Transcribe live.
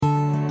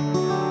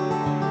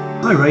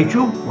Hi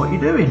Rachel, what are you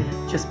doing?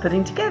 Just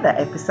putting together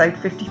episode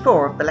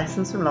 54 of the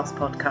Lessons from Loss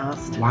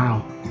podcast.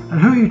 Wow,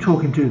 and who are you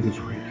talking to this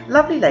week?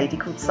 Lovely lady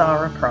called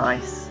Sara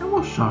Price. And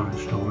what's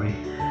Sara's story?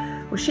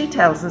 Well, she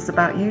tells us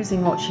about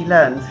using what she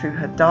learned through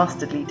her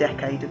dastardly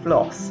decade of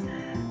loss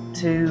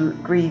to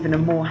grieve in a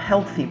more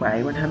healthy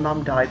way when her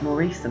mum died more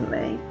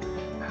recently.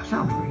 That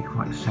sounds really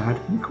quite sad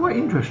and quite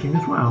interesting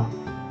as well.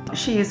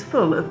 She is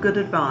full of good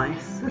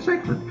advice. That's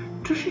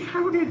excellent. Does she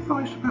have any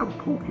advice about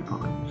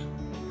porcupines?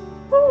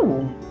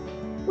 Oh,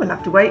 we'll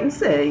have to wait and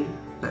see.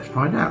 Let's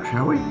find out,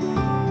 shall we?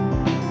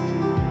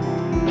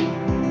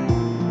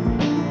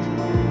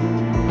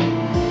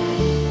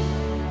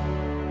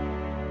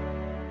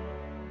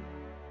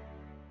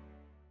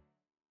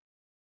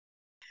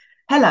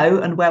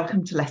 Hello and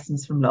welcome to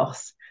Lessons from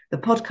Loss, the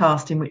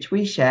podcast in which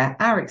we share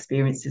our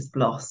experiences of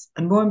loss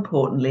and, more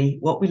importantly,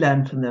 what we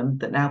learned from them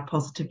that now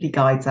positively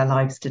guides our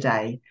lives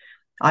today.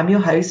 I'm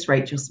your host,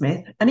 Rachel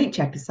Smith, and each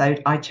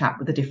episode I chat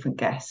with a different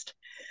guest.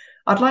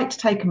 I'd like to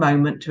take a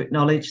moment to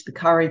acknowledge the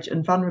courage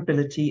and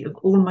vulnerability of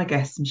all my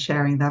guests in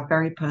sharing their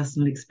very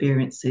personal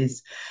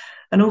experiences,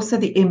 and also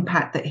the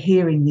impact that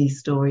hearing these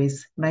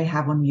stories may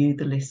have on you,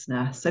 the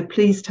listener. So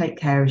please take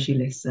care as you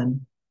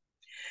listen.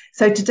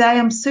 So today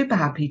I'm super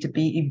happy to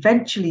be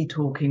eventually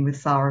talking with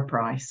Sara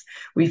Price.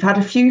 We've had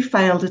a few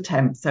failed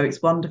attempts, so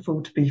it's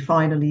wonderful to be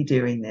finally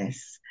doing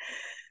this.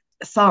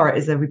 Sara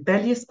is a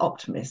rebellious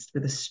optimist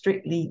with a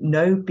strictly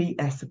no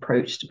BS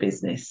approach to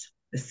business,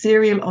 a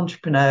serial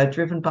entrepreneur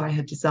driven by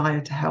her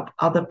desire to help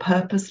other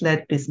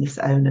purpose-led business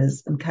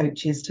owners and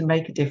coaches to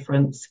make a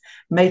difference,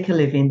 make a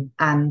living,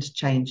 and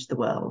change the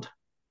world.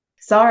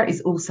 Sara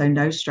is also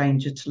no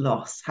stranger to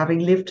loss, having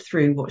lived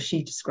through what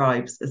she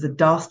describes as a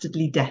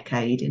dastardly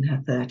decade in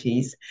her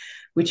 30s,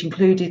 which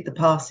included the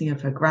passing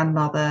of her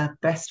grandmother,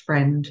 best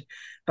friend,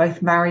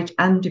 both marriage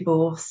and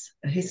divorce,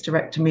 a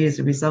hysterectomy as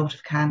a result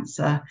of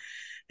cancer,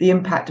 the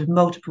impact of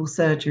multiple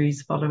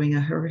surgeries following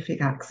a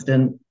horrific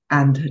accident,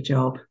 and her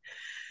job.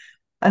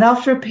 And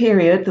after a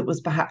period that was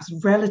perhaps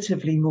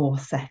relatively more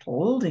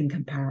settled in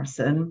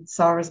comparison,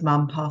 Sara's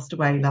mum passed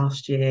away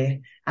last year,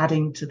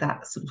 adding to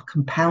that sort of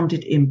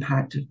compounded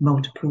impact of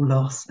multiple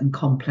loss and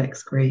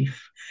complex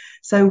grief.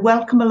 So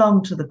welcome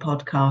along to the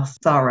podcast,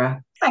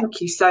 Sara. Thank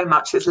you so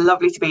much. It's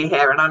lovely to be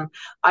here. And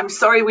I'm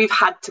sorry we've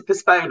had to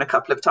postpone a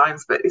couple of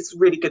times, but it's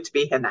really good to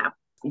be here now.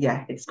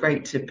 Yeah, it's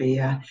great to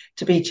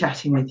be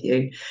chatting with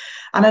you.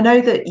 And I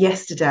know that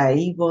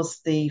yesterday was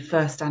the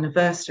first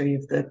anniversary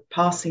of the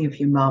passing of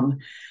your mum,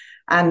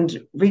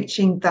 and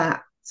reaching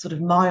that sort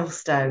of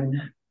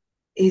milestone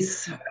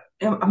is,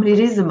 I mean, it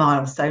is a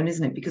milestone,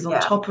 isn't it? Because on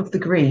top of the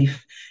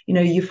grief, you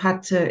know, you've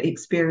had to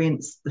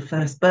experience the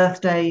first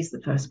birthdays,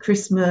 the first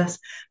Christmas,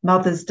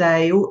 Mother's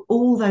Day,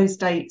 all those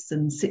dates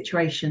and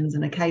situations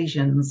and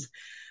occasions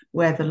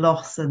where the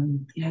loss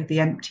and, you know, the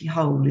empty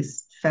hole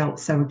is felt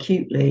so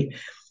acutely.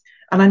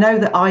 And I know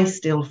that I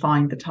still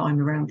find the time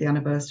around the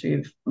anniversary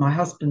of my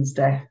husband's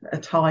death a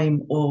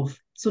time of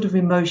sort of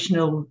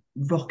emotional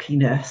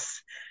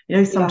rockiness. You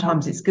know,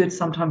 sometimes it's good,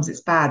 sometimes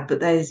it's bad,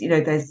 but there's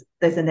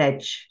an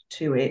edge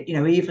to it, you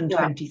know, even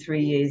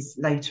 23 years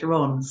later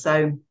on.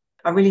 So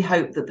I really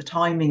hope that the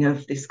timing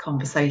of this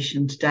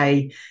conversation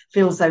today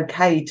feels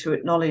okay to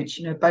acknowledge,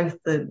 you know, both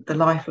the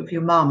life of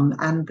your mum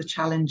and the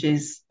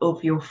challenges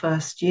of your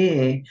first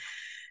year.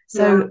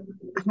 So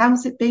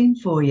how's it been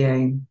for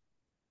you?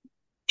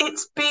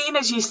 It's been,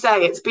 as you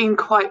say, it's been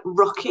quite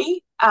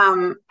rocky.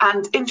 And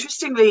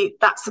interestingly,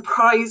 that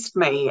surprised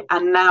me.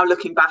 And now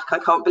looking back, I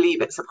can't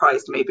believe it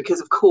surprised me because,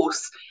 of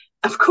course,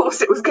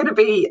 it was going to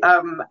be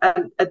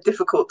a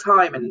difficult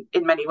time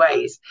in many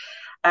ways.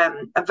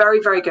 A very,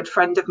 very good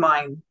friend of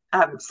mine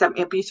sent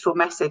me a beautiful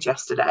message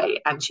yesterday.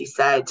 And she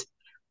said,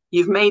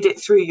 "You've made it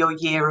through your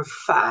year of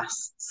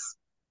firsts."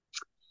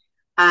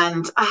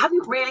 And I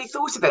hadn't really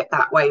thought of it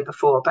that way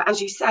before. But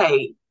as you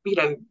say, you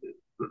know,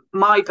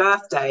 my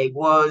birthday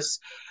was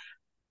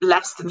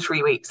less than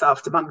 3 weeks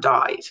after Mum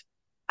died.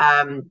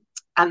 And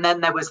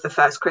then there was the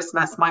first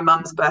Christmas. My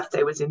mum's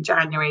birthday was in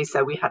January.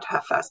 So we had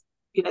her first,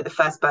 you know, the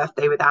first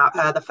birthday without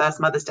her, the first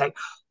Mother's Day.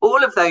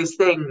 All of those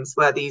things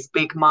were these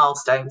big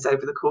milestones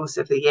over the course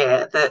of the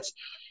year that,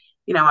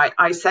 you know,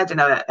 I said in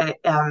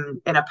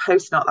a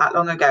post not that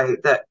long ago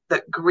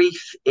that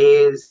grief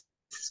is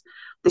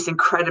this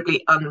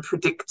incredibly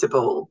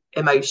unpredictable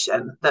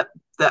emotion that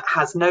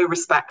has no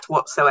respect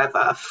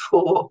whatsoever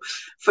for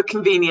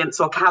convenience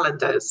or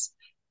calendars.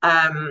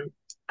 And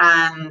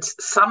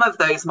some of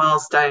those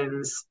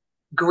milestones,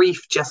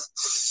 grief just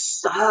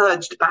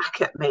surged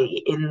back at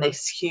me in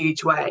this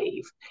huge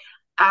wave.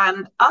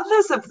 And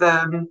others of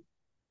them,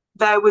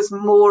 there was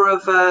more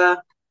of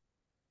a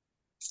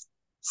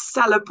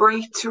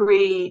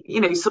celebratory,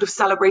 you know, sort of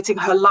celebrating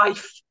her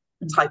life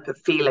type of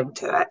feeling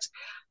to it.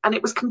 And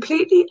it was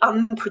completely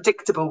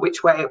unpredictable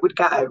which way it would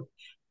go.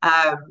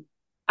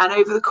 And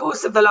over the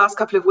course of the last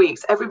couple of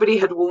weeks, everybody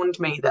had warned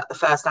me that the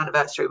first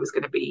anniversary was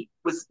going to be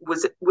was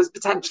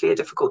potentially a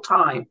difficult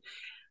time.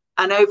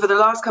 And over the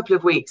last couple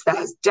of weeks, there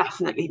has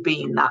definitely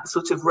been that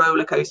sort of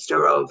roller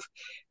coaster of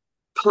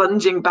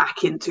plunging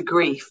back into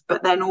grief,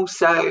 but then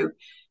also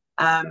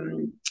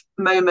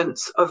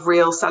moments of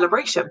real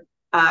celebration.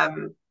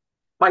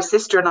 My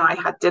sister and I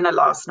had dinner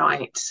last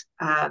night,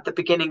 the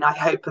beginning, I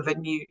hope, of a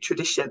new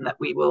tradition that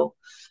we will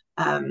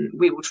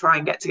try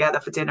and get together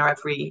for dinner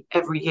every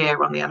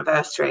year on the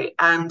anniversary.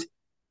 And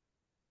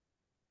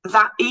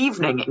that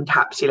evening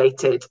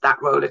encapsulated that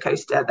roller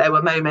coaster. There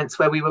were moments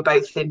where we were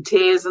both in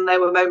tears, and there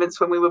were moments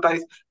when we were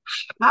both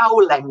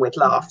howling with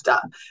laughter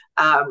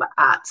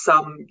at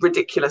some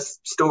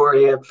ridiculous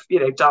story of,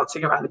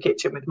 dancing around the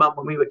kitchen with mum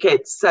when we were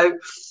kids. So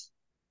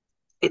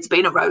it's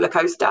been a roller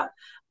coaster.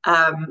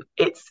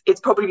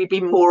 It's probably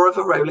been more of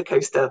a roller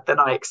coaster than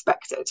I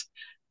expected.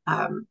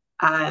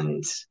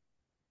 And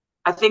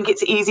I think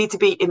it's easy to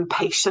be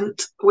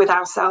impatient with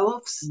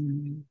ourselves,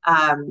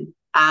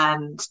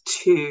 and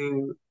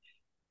to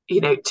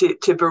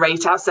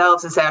berate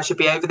ourselves and say, I should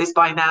be over this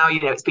by now.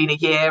 It's been a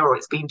year, or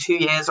it's been 2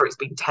 years, or it's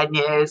been 10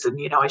 years, and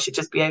I should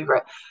just be over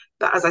it.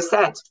 But as I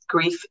said,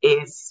 grief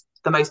is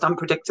the most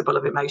unpredictable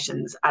of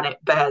emotions, and it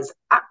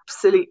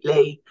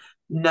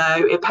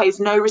pays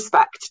no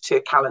respect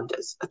to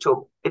calendars at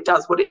all. It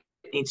does what it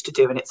needs to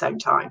do in its own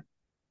time.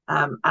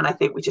 And I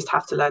think we just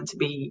have to learn to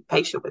be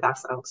patient with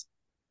ourselves.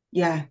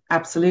 Yeah,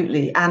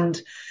 absolutely.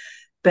 And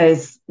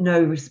there's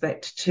no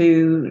respect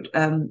to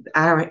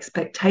our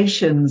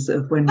expectations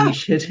of when we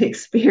should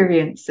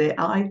experience it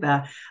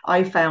either.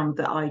 I found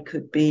that I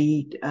could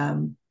be,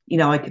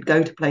 I could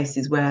go to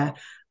places where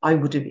I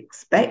would have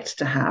expected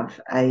to have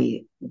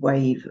a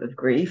wave of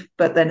grief,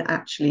 but then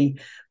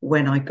actually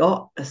when I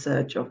got a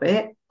surge of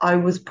it, I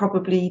was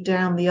probably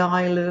down the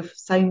aisle of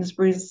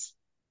Sainsbury's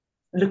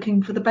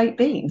looking for the baked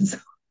beans.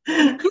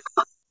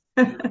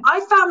 I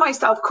found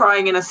myself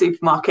crying in a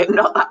supermarket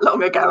not that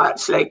long ago,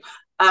 actually,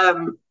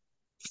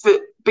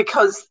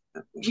 because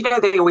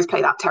they always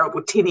play that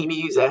terrible tinny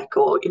music,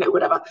 or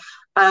whatever.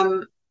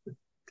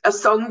 A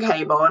song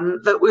came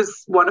on that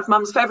was one of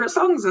Mum's favourite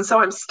songs, and so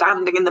I'm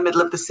standing in the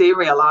middle of the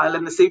cereal aisle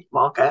in the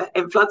supermarket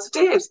in floods of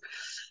tears.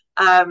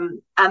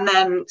 And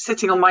then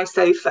sitting on my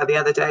sofa the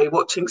other day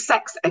watching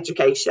Sex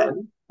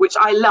Education, which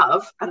I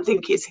love and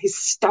think is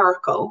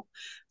hysterical.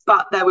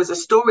 But there was a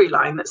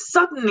storyline that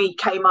suddenly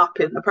came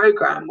up in the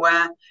programme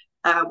where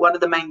one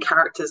of the main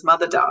characters'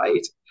 mother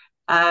died.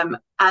 And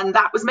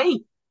that was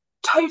me,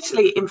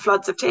 totally in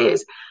floods of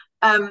tears.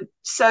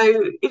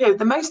 So,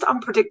 the most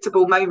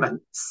unpredictable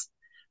moments.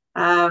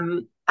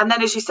 And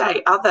then, as you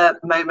say, other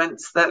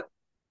moments that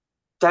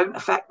don't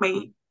affect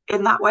me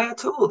in that way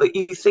at all, that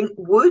you think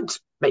would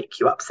make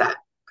you upset.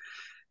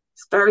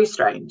 It's very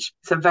strange.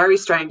 It's a very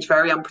strange,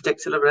 very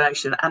unpredictable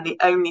relation. And the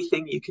only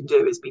thing you can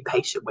do is be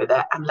patient with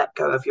it and let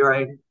go of your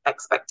own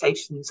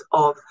expectations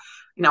of,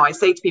 I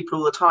say to people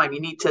all the time,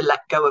 you need to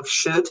let go of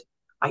should.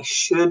 I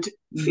should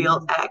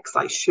feel X.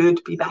 I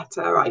should be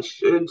better. I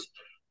should.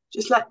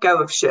 Just let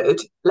go of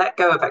should. Let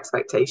go of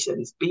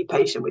expectations. Be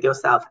patient with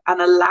yourself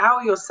and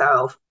allow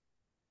yourself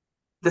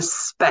the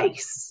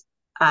space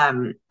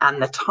and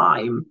the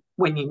time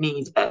when you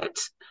need it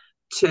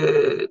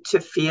to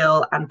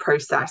feel and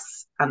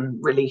process and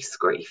release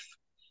grief.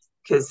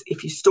 Because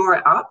if you store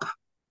it up,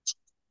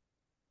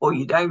 or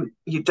you don't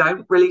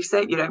release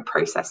it, you don't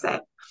process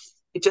it,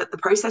 the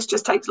process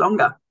just takes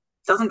longer.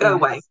 It doesn't go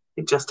away.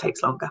 It just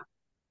takes longer.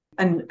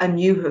 And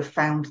you have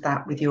found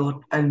that with your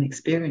own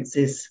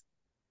experiences,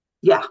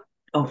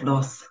 of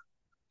loss.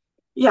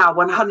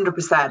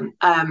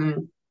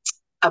 100%.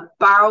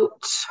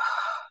 About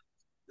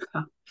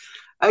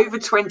over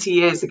 20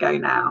 years ago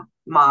now,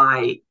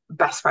 my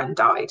best friend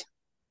died,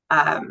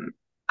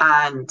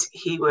 and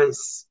he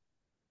was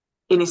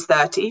in his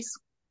 30s,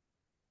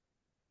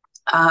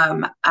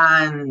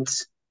 and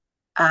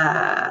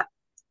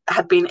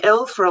had been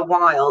ill for a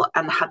while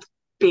and had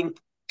been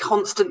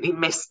constantly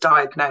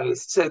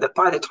misdiagnosed, so that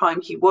by the time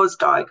he was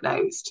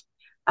diagnosed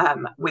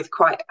with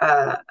quite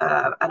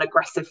an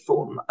aggressive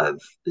form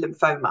of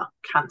lymphoma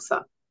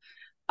cancer,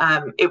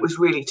 it was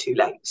really too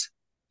late.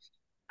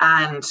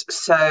 And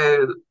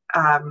so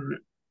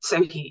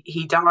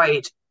he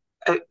died.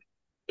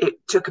 It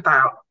took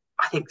about,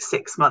 I think,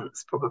 6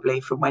 months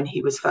probably from when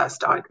he was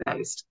first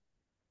diagnosed.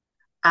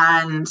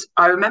 And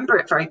I remember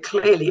it very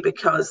clearly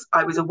because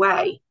I was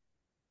away.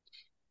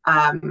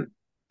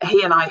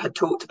 He and I had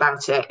talked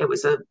about it. It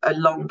was a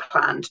long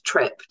planned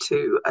trip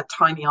to a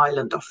tiny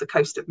island off the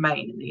coast of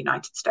Maine in the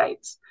United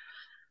States.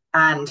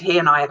 And he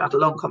and I had a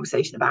long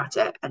conversation about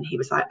it. And he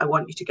was like, I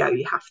want you to go.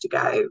 You have to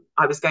go.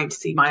 I was going to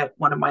see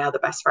one of my other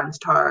best friends,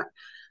 Tara.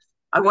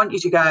 I want you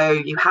to go.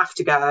 You have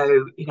to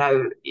go.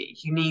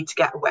 You need to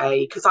get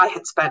away. Because I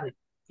had spent,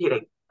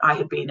 I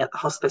had been at the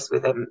hospice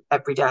with him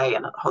every day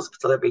and at the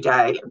hospital every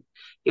day. And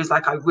he was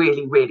like, I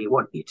really, really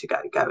want you to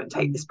go and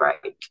take this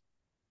break.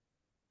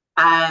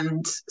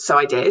 And so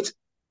I did.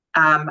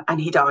 And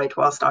he died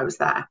whilst I was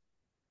there.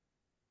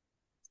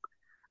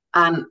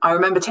 And I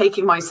remember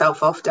taking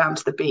myself off down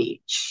to the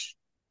beach,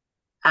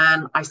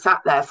 and I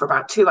sat there for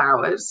about 2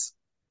 hours,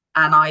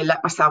 and I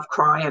let myself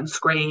cry and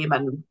scream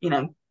and,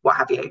 what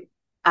have you.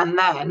 And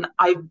then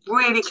I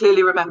really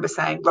clearly remember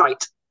saying,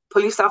 right,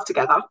 pull yourself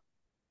together.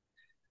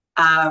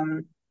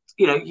 I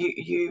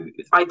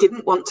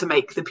didn't want to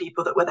make the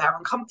people that were there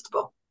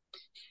uncomfortable.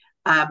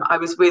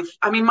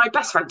 My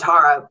best friend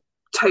Tara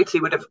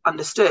totally would have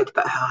understood,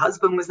 but her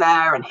husband was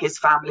there and his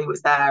family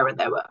was there and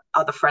there were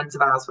other friends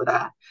of ours were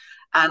there.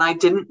 And I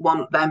didn't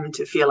want them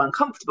to feel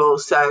uncomfortable.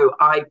 So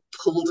I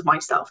pulled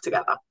myself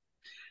together.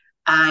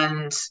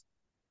 And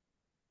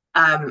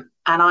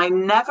I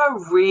never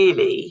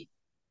really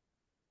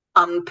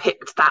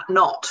unpicked that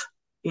knot.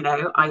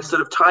 I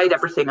sort of tied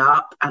everything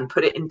up and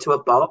put it into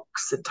a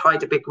box and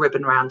tied a big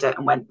ribbon around it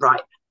and went,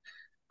 right,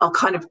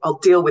 I'll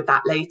deal with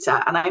that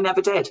later. And I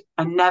never did.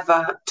 I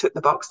never took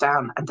the box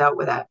down and dealt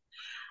with it.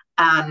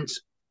 And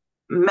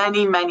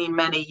many, many,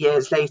 many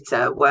years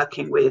later,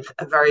 working with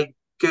a very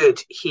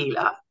good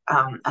healer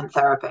and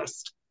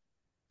therapist,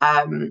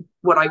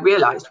 what I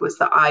realized was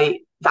that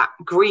that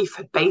grief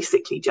had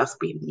basically just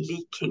been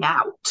leaking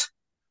out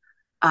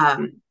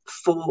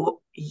for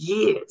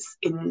years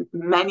in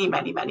many,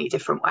 many, many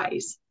different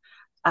ways.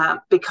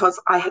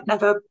 Because I had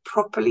never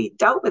properly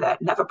dealt with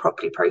it, never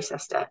properly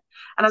processed it.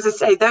 And as I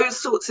say, those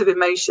sorts of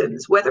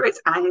emotions, whether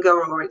it's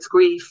anger or it's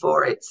grief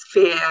or it's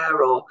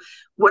fear or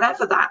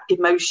whatever that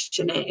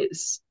emotion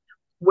is,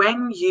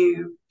 when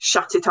you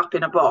shut it up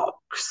in a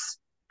box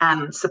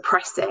and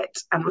suppress it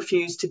and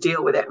refuse to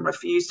deal with it and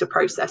refuse to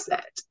process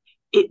it,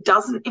 it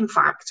doesn't, in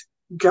fact,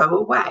 go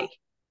away.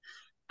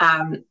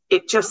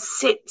 It just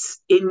sits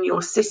in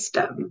your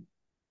system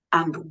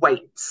and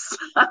waits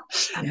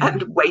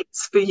and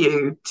waits for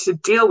you to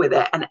deal with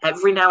it. And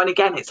every now and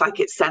again, it's like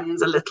it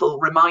sends a little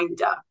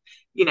reminder,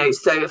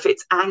 so if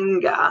it's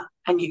anger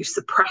and you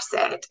suppress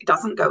it, it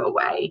doesn't go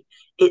away.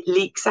 It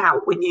leaks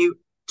out when you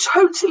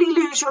totally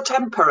lose your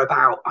temper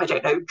about, I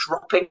don't know,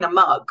 dropping a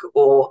mug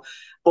or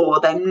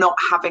them not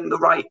having the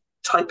right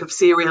type of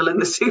cereal in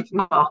the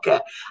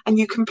supermarket and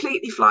you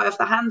completely fly off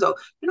the handle.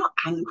 You're not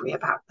angry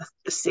about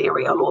the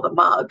cereal or the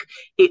mug.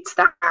 It's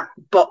that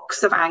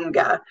box of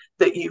anger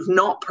that you've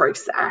not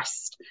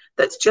processed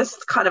that's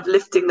just kind of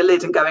lifting the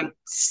lid and going,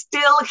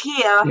 still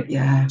here,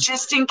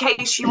 just in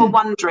case you were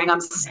wondering,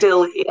 I'm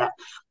still here.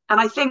 And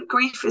I think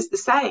grief is the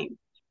same.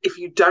 If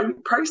you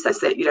don't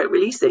process it, you don't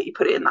release it, you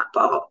put it in that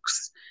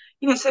box.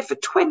 So for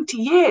 20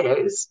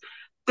 years,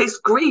 this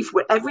grief,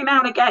 every now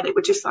and again, it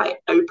would just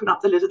like open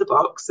up the lid of the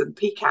box and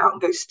peek out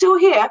and go, still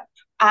here.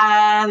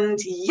 And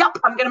yep,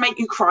 I'm going to make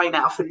you cry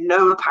now for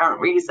no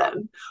apparent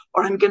reason.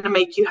 Or I'm going to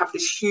make you have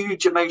this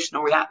huge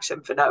emotional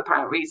reaction for no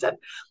apparent reason.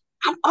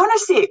 And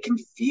honestly, it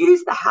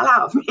confused the hell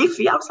out of me.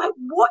 I was like,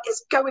 what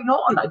is going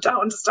on? I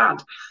don't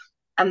understand.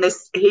 And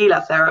this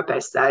healer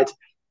therapist said,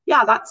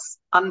 yeah, that's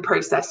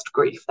unprocessed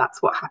grief.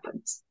 That's what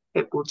happens.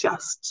 It will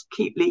just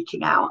keep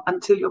leaking out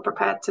until you're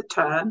prepared to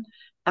turn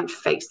and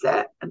face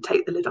it and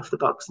take the lid off the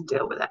box and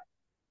deal with it.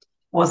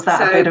 Was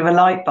that a bit of a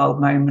light bulb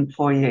moment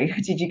for you?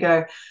 Did you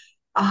go,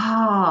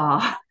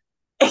 yeah,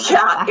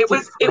 it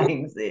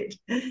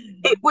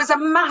was a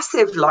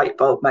massive light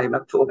bulb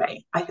moment for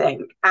me, I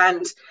think.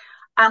 And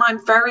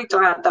I'm very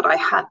glad that I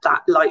had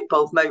that light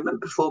bulb moment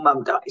before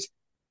Mum died.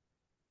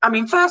 I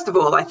mean, first of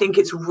all, I think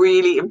it's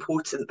really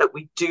important that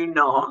we do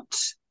not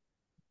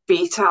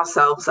beat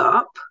ourselves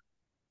up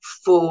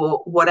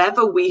for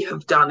whatever we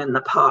have done in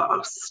the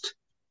past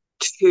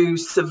to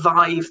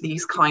survive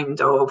these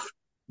kind of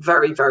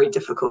very, very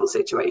difficult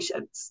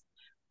situations.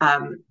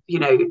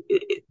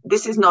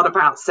 This is not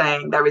about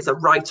saying there is a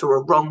right or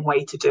a wrong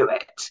way to do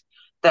it.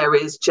 There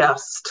is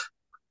just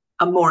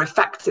a more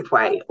effective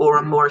way or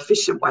a more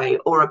efficient way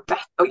or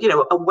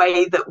a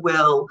way that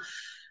will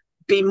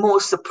be more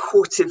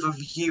supportive of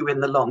you in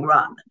the long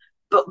run.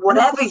 But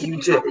whatever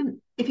you do,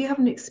 if you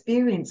haven't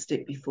experienced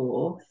it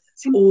before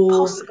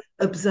or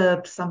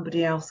observed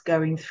somebody else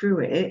going through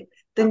it,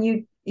 then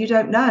you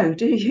don't know,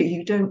 do you?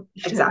 You don't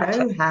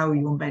know how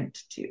you're meant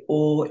to,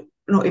 or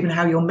not even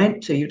how you're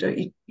meant to.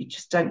 You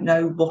just don't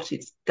know what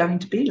it's going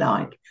to be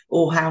like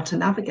or how to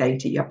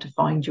navigate it. You have to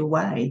find your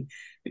way,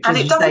 which,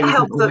 as you say,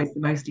 isn't always the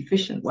most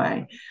efficient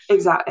way.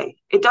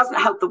 Exactly. It doesn't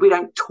help that we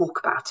don't talk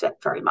about it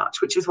very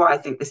much, which is why I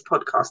think this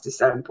podcast is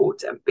so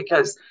important,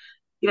 because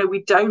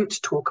we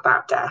don't talk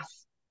about death,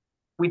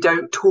 we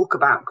don't talk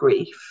about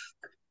grief,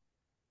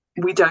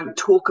 we don't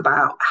talk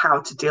about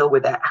how to deal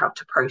with it, how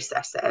to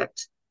process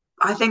it.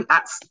 I think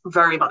that's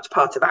very much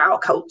part of our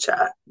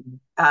culture,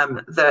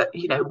 that,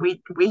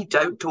 we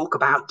don't talk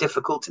about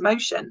difficult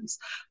emotions,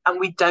 and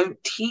we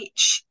don't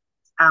teach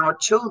our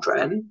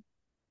children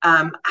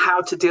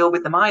how to deal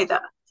with them either.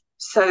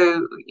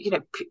 So,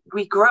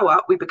 we grow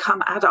up, we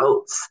become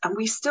adults, and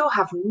we still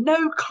have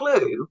no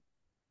clue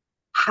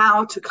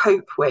how to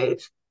cope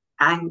with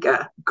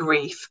anger,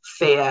 grief,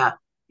 fear,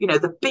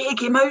 the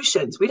big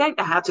emotions. We don't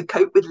know how to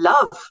cope with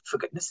love, for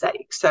goodness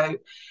sake. So,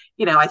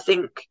 I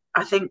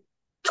think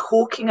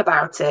talking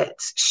about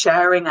it,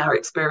 sharing our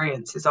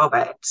experiences of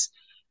it,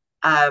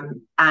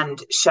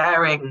 and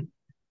sharing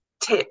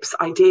tips,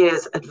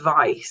 ideas,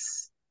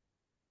 advice.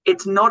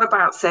 It's not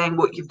about saying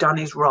what you've done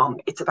is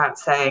wrong. It's about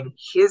saying,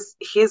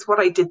 here's what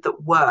I did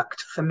that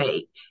worked for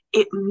me.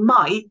 It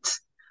might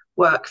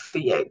work for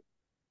you.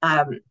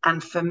 And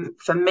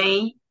for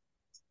me,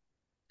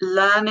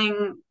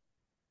 learning,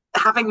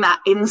 having that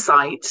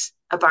insight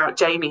about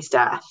Jamie's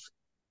death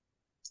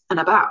and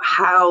about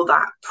how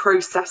that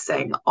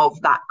processing of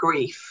that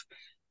grief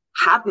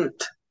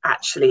hadn't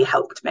actually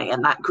helped me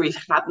and that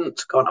grief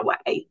hadn't gone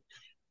away,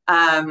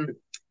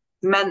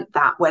 meant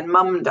that when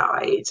Mum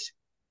died,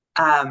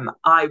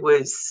 I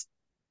was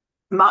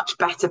much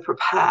better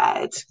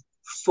prepared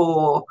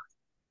for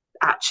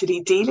actually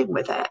dealing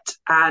with it.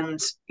 And,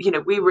 you know,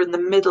 we were in the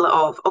middle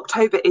of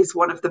October is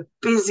one of the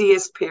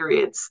busiest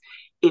periods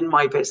in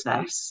my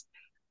business.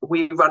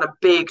 We run a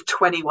big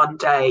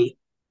 21-day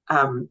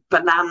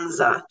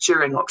bonanza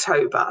during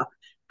October,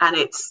 and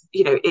it's,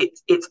 you know,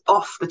 it's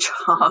off the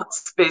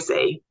charts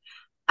busy.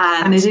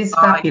 And it is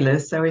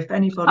fabulous. So if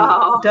anybody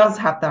does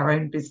have their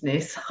own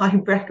business, I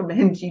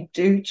recommend you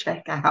do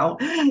check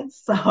out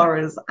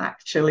Sara's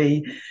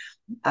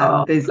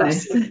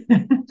business.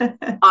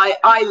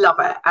 I love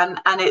it,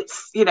 and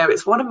it's, you know,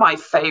 it's one of my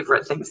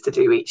favorite things to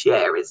do each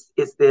year is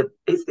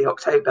the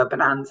October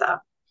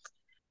bonanza.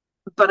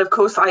 But of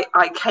course,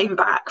 I came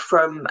back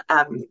from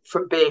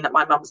being at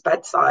my mum's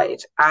bedside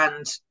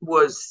and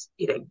was,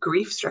 you know,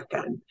 grief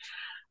stricken,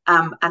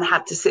 and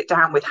had to sit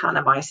down with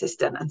Hannah, my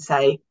assistant, and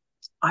say,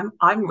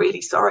 I'm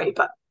really sorry,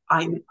 but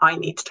I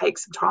need to take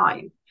some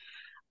time.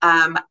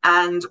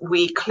 And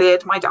we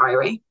cleared my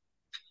diary.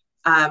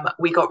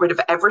 We got rid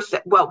of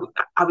everything. Well,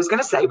 I was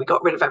going to say we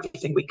got rid of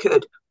everything we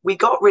could. We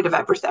got rid of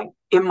everything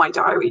in my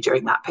diary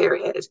during that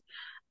period.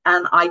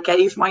 And I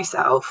gave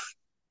myself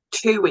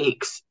 2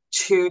 weeks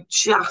to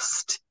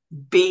just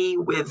be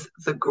with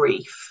the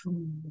grief.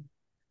 Mm.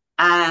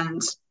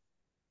 And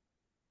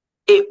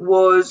it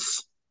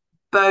was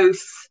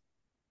both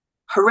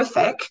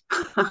horrific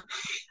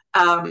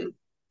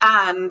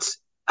and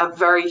a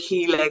very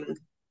healing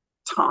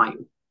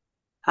time.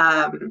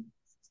 And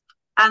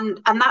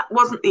that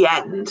wasn't the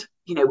end.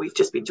 You know, we've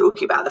just been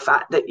talking about the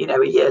fact that, you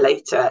know, a year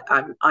later,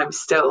 I'm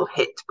still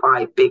hit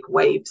by big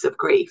waves of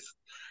grief.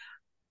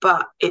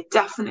 But it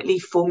definitely,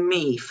 for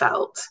me,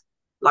 felt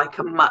like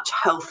a much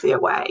healthier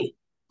way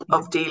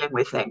of dealing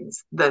with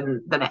things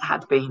than it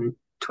had been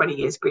 20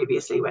 years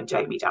previously when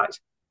Jamie died.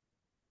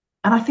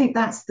 And I think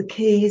that's the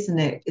key, isn't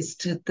it?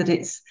 That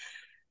it's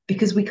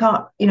because we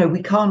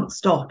can't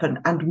stop,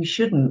 and we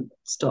shouldn't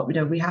stop.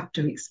 You know, we have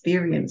to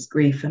experience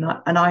grief. And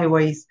I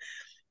always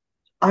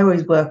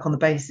work on the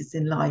basis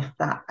in life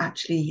that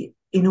actually,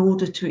 in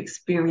order to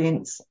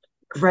experience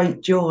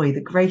great joy,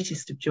 the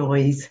greatest of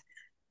joys,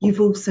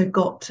 you've also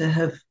got to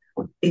have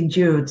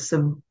endured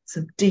some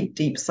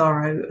deep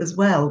sorrow as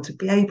well, to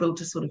be able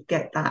to sort of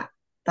get that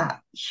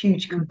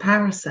huge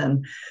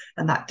comparison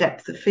and that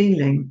depth of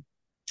feeling.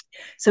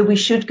 So we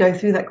should go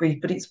through that grief,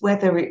 but it's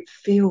whether it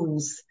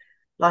feels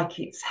like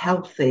it's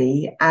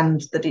healthy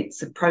and that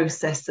it's a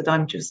process that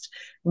I'm just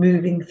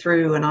moving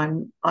through,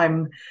 and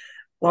I'm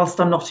whilst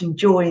I'm not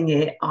enjoying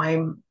it,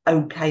 I'm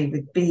okay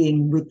with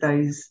being with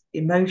those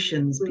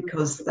emotions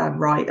because they're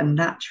right and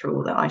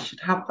natural, that I should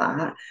have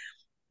that,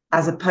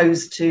 as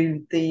opposed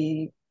to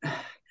the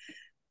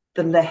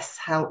less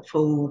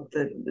helpful,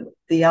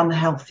 the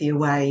unhealthier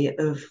way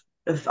of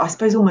I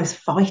suppose almost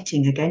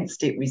fighting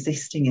against it,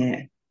 resisting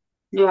it,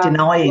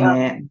 denying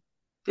it.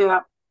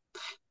 Yeah.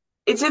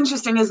 It's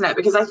interesting, isn't it?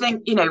 Because I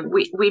think, you know,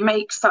 we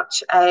make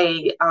such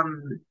a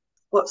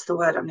what's the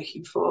word I'm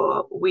looking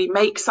for? We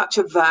make such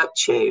a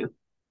virtue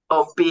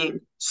of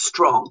being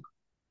strong,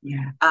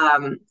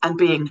 and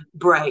being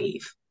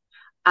brave,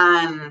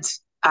 and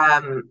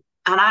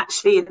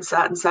actually, in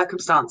certain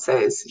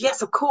circumstances,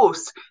 yes, of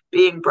course,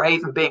 being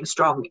brave and being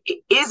strong, it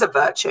is a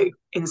virtue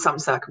in some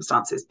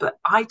circumstances, but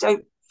I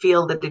don't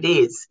feel that it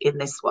is in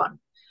this one.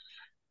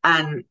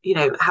 And, you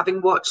know,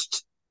 having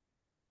watched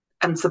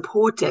and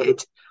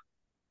supported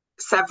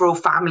several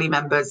family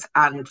members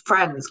and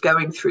friends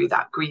going through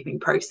that grieving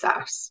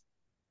process,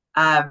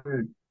 I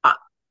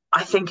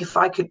think if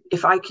I could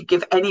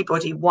give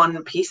anybody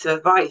one piece of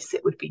advice,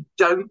 it would be,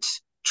 don't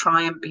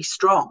try and be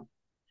strong,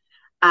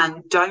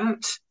 and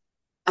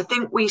I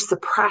think we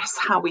suppress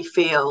how we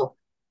feel,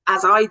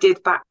 as I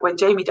did back when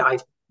Jamie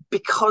died,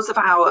 because of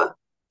our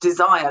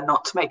desire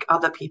not to make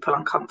other people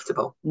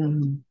uncomfortable.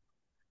 Mm-hmm.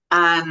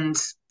 And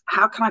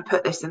how can I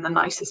put this in the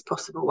nicest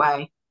possible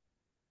way?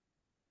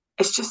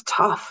 It's just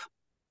tough,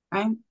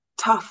 right?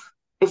 Tough.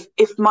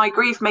 If my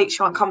grief makes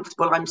you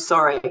uncomfortable, I'm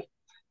sorry,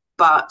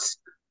 but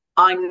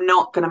I'm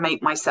not going to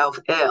make myself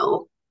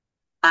ill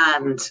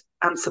and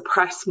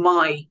suppress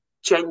my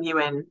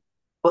genuine,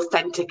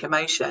 authentic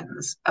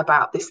emotions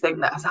about this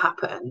thing that has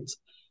happened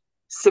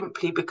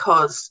simply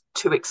because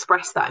to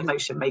express that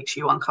emotion makes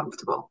you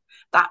uncomfortable.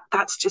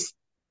 That's just,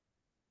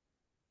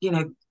 you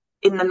know,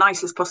 in the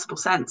nicest possible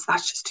sense,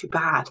 that's just too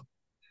bad.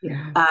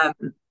 Yeah.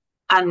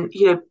 And,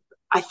 you know,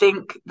 I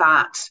think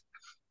that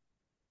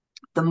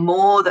the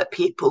more that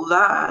people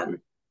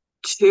learn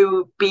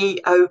to be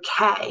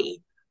okay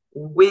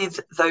with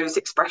those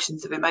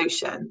expressions of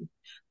emotion,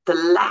 the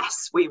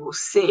less we will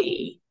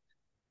see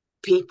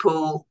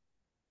people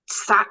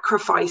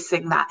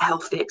sacrificing that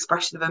healthy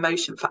expression of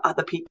emotion for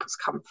other people's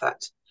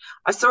comfort.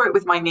 I saw it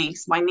with my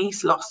niece. My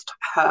niece lost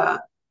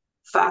her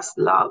first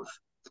love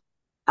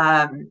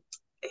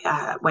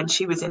when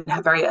she was in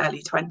her very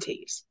early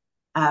 20s.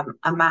 A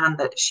man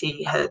that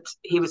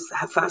he was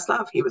her first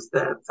love. He was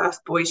the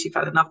first boy she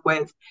fell in love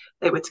with.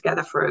 They were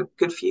together for a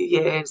good few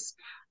years.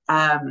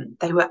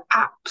 They were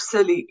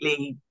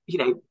absolutely,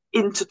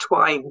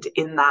 intertwined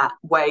in that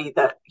way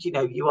that,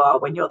 you are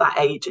when you're that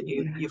age and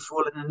you've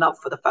fallen in love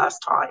for the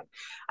first time.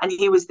 And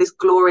he was this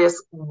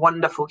glorious,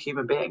 wonderful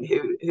human being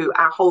who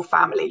our whole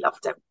family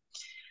loved him.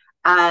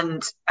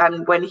 And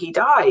when he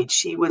died,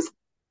 she was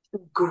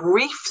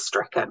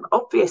grief-stricken,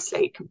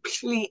 obviously,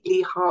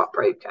 completely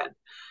heartbroken.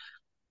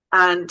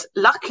 And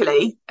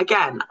luckily,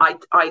 again,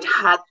 I'd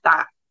had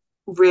that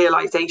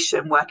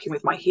realization working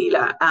with my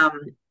healer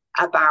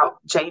about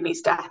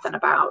Jamie's death and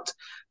about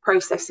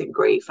processing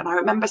grief. And I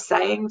remember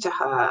saying to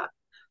her,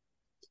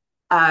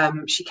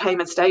 she came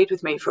and stayed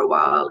with me for a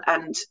while,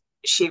 and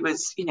she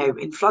was,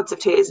 in floods of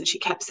tears, and she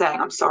kept saying,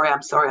 I'm sorry,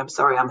 I'm sorry, I'm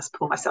sorry, I must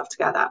pull myself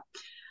together.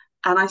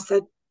 And I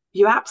said,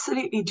 you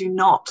absolutely do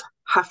not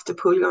have to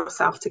pull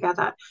yourself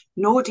together,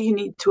 nor do you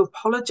need to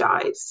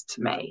apologize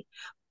to me.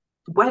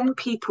 When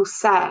people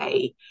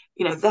say,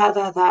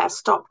 there,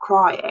 stop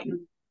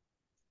crying,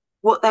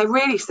 what they're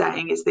really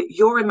saying is that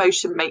your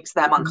emotion makes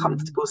them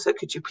uncomfortable. So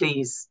could you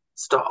please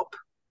stop?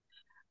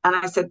 And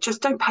I said,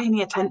 just don't pay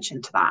any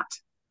attention to that.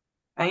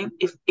 Right?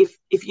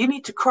 If you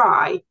need to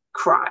cry,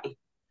 cry.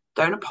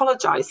 Don't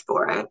apologize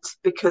for it,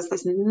 because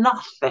there's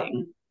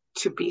nothing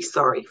to be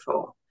sorry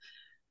for.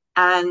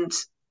 And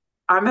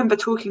I remember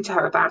talking to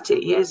her about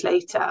it years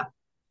later.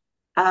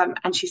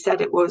 And she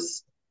said it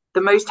was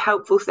the most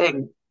helpful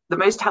thing, the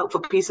most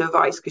helpful piece of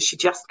advice, because she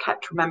just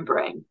kept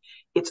remembering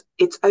it's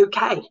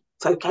okay.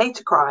 It's okay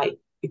to cry.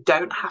 You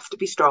don't have to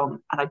be strong,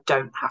 and I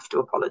don't have to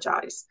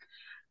apologize.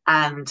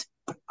 And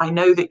I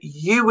know that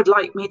you would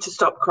like me to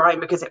stop crying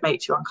because it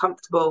makes you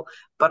uncomfortable,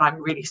 but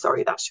I'm really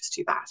sorry. That's just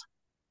too bad.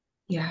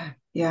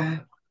 Yeah.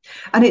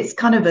 And it's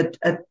kind of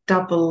a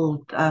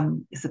double,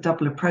 it's a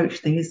double approach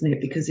thing, isn't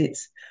it? Because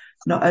it's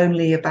not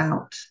only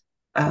about,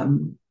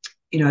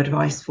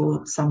 advice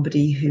for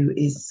somebody who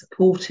is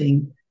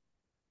supporting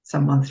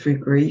someone through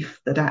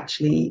grief, that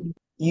actually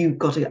you've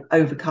got to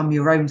overcome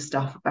your own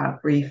stuff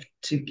about grief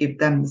to give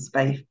them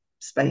the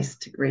space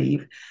to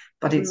grieve.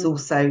 But it's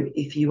also,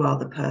 if you are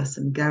the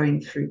person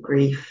going through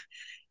grief,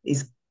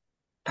 is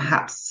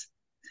perhaps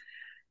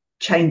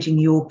changing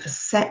your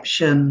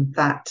perception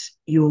that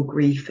your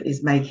grief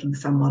is making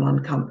someone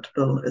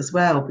uncomfortable as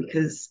well.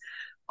 Because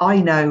I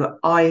know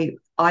I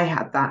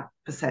had that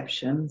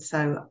perception.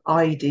 So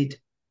I did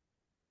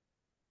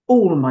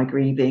all of my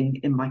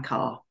grieving in my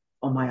car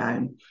on my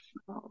own.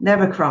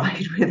 Never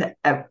cried with,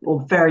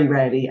 or very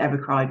rarely ever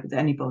cried with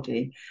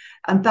anybody.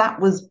 And that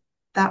was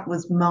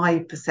my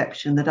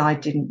perception, that I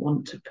didn't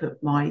want to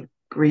put my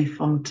grief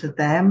onto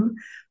them.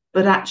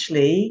 But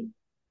actually,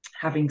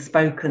 having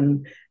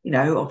spoken,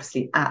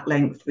 obviously at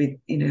length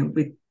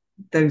with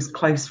those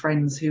close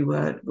friends who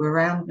were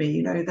around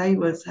me, they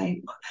were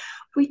saying,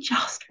 we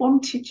just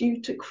wanted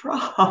you to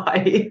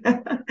cry.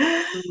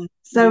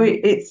 So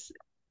it's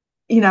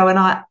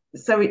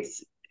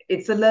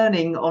it's a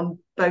learning on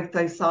both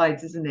those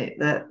sides, isn't it?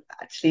 That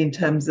actually, in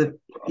terms of,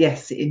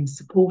 yes, in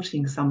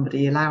supporting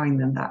somebody, allowing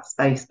them that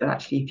space, but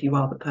actually, if you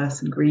are the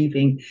person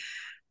grieving,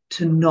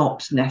 to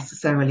not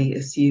necessarily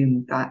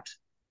assume that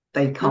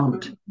they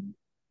can't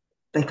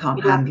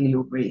handle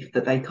your grief,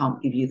 that they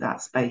can't give you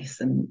that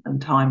space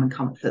and time and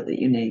comfort that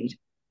you need.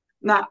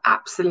 No,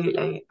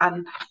 absolutely.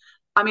 And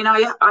I mean,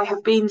 I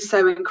have been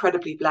so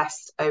incredibly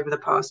blessed over the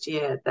past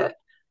year that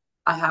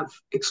I have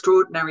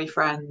extraordinary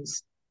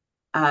friends,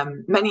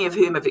 many of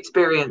whom have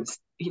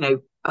experienced,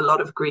 a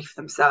lot of grief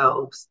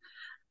themselves,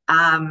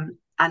 and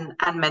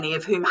many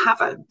of whom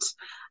haven't.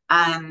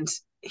 And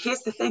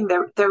here's the thing,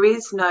 there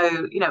is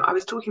no, I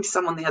was talking to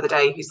someone the other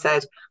day who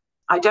said,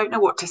 I don't know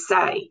what to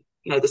say.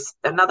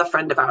 Another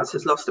friend of ours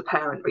has lost a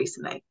parent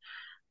recently.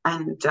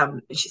 And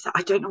she said,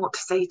 I don't know what to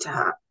say to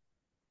her.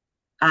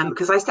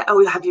 Because I said,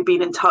 oh, have you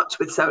been in touch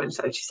with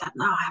so-and-so? She said,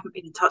 no, I haven't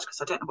been in touch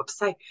because I don't know what to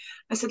say.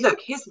 I said, look,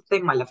 here's the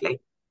thing, my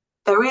lovely.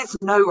 There is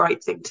no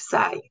right thing to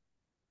say.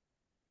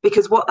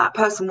 Because what that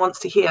person wants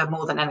to hear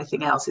more than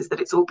anything else is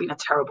that it's all been a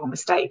terrible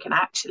mistake. And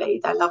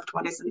actually, their loved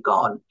one isn't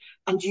gone.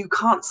 And you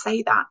can't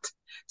say that.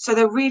 So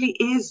there really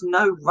is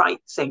no right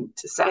thing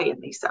to say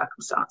in these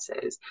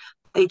circumstances.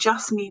 They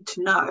just need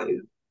to know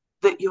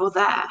that you're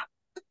there.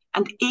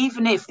 And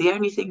even if the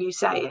only thing you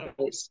say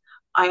is,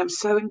 I am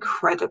so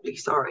incredibly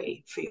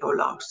sorry for your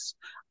loss.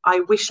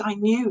 I wish I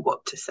knew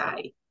what to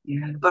say,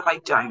 but I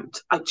don't.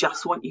 I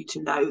just want you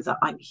to know that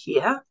I'm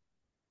here.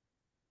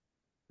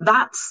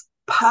 That's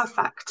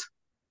perfect.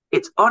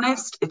 It's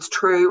honest, it's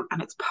true,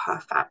 and it's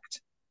perfect.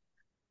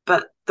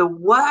 But the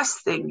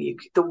worst thing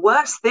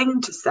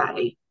to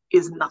say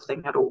is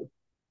nothing at all,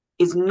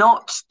 is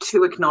not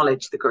to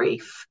acknowledge the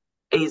grief,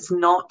 is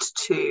not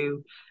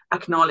to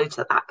acknowledge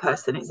that that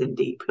person is in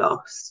deep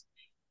loss,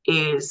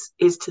 is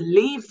to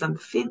leave them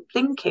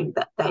thinking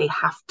that they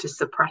have to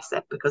suppress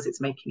it because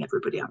it's making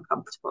everybody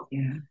uncomfortable.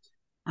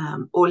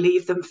 Or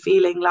leave them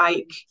feeling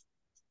like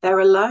they're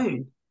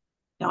alone.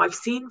 Now, I've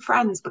seen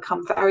friends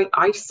become very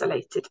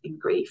isolated in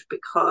grief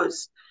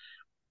because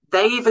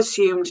they've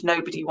assumed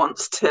nobody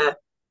wants to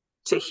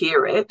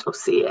hear it or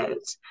see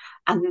it.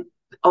 And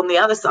on the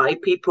other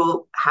side,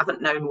 people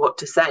haven't known what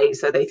to say.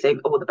 So they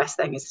think, oh, the best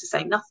thing is to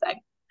say nothing.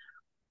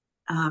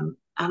 And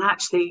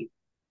actually,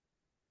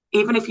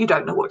 even if you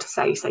don't know what to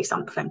say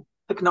something,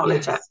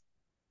 acknowledge it.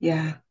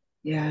 Yeah,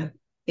 yeah.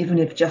 Even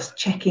if just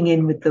checking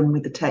in with them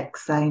with the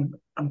text saying,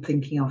 I'm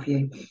thinking of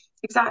you.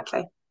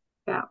 Exactly.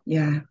 Yeah.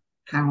 Yeah.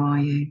 How are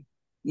you?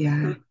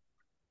 Yeah.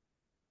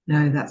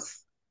 No,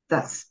 that's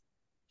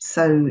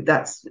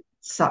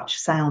such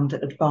sound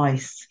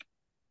advice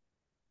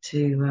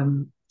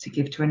to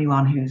give to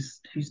anyone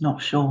who's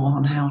not sure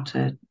on how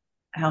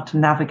to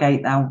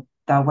navigate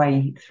their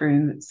way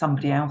through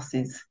somebody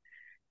else's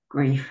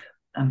grief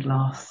and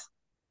loss.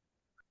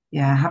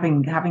 Yeah,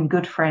 having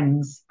good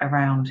friends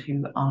around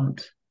who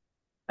aren't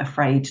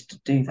afraid to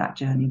do that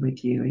journey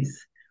with you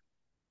is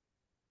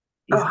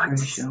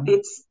crucial.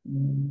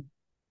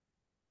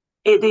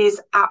 It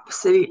is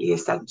absolutely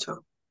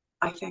essential.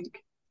 I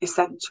think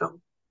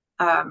essential.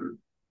 I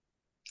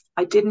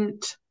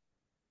didn't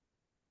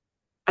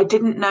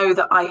know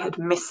that I had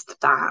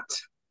missed that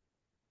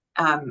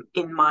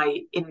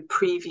in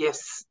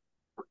previous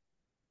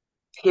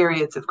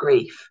periods of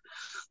grief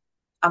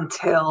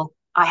until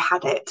I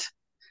had it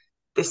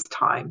this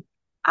time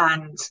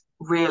and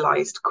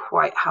realised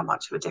quite how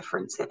much of a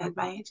difference it had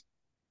made.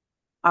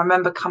 I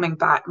remember coming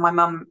back. My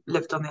mum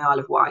lived on the Isle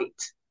of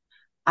Wight,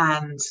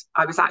 and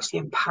I was actually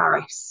in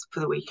Paris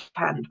for the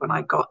weekend when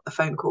I got the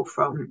phone call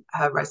from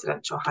her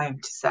residential home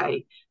to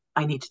say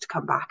I needed to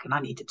come back and I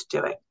needed to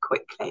do it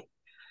quickly.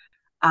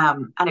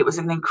 And it was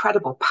an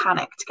incredible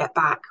panic to get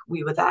back.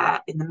 We were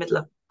there in the middle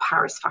of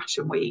Paris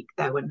Fashion Week.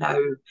 There were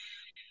no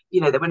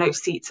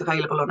seats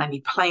available on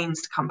any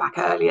planes to come back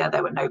earlier.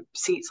 There were no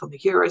seats on the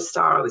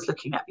Eurostar. I was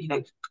looking at,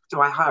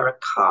 do I hire a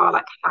car?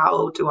 Like,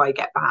 how do I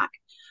get back?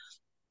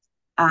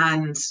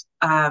 And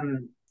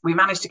we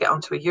managed to get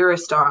onto a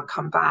Eurostar and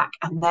come back.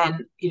 And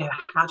then,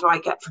 how do I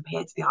get from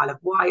here to the Isle of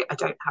Wight? I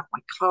don't have my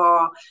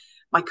car.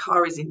 My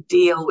car is in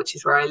Deal, which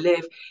is where I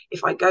live.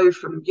 If I go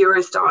from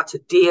Eurostar to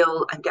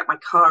Deal and get my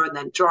car and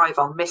then drive,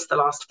 I'll miss the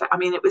last.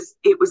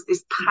 It was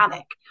this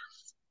panic.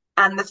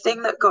 And the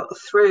thing that got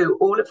through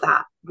all of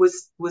that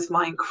was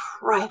my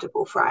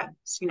incredible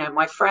friends.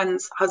 My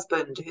friend's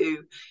husband who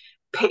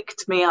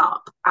picked me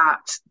up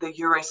at the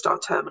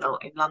Eurostar terminal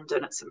in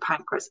London at St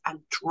Pancras and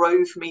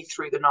drove me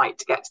through the night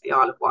to get to the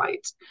Isle of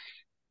Wight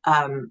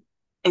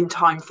in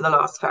time for the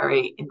last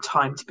ferry, in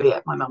time to be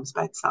at my mum's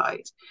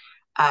bedside.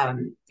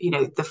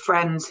 The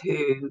friends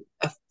who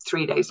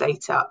 3 days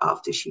later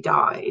after she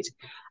died,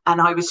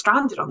 and I was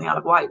stranded on the Isle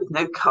of Wight with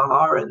no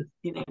car, and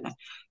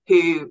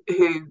who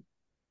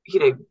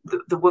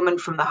the woman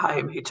from the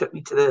home who took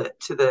me to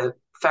the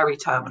ferry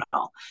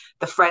terminal,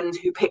 the friend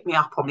who picked me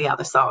up on the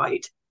other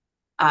side,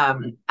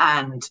 and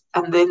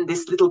then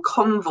this little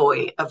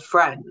convoy of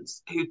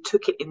friends who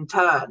took it in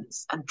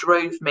turns and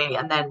drove me,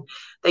 and then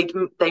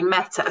they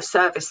met at a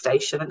service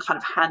station and kind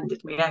of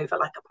handed me over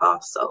like a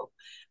parcel.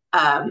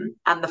 And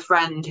the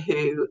friend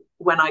who,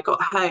 when I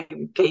got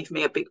home, gave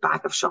me a big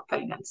bag of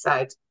shopping and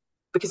said,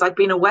 because I'd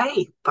been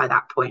away by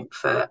that point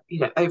for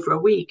over a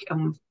week,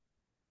 and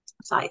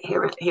it's like,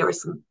 here are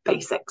some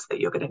basics that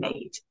you're going to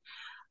need.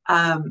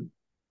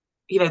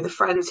 The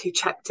friends who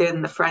checked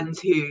in, the friends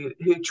who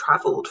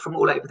travelled from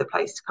all over the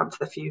place to come to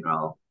the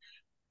funeral.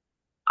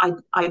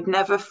 I'd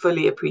never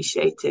fully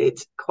appreciated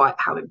quite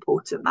how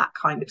important that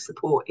kind of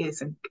support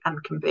is and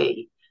can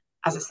be,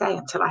 as I say,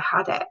 until I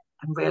had it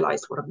and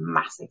realised what a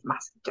massive,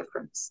 massive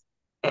difference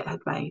it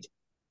had made.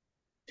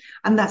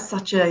 And that's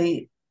such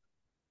a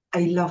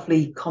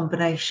lovely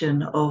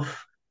combination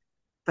of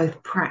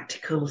both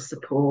practical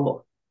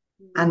support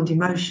and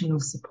emotional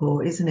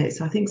support, isn't it?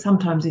 So I think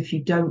sometimes if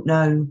you don't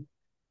know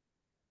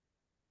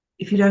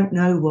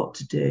what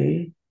to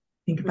do,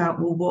 think about,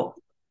 well,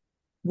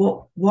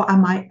 what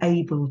am I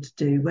able to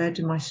do? Where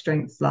do my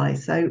strengths lie?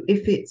 So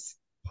if it's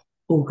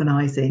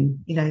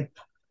organising, go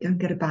and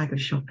get a bag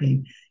of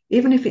shopping.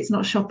 Even if it's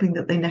not shopping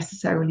that they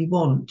necessarily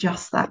want,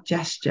 just that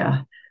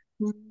gesture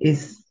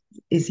is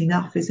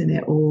enough, isn't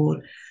it?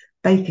 Or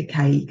bake a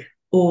cake,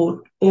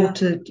 or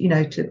to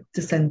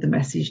send the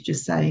message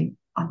just saying,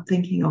 I'm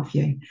thinking of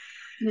you.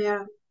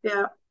 Yeah.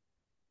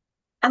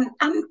 And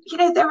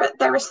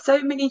there are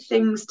so many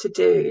things to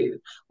do.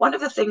 One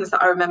of the things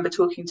that I remember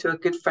talking to a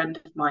good friend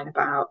of mine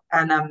about,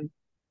 and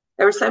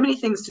there are so many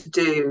things to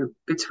do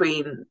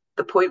between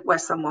the point where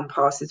someone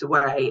passes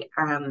away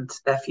and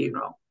their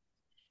funeral.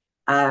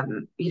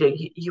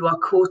 You are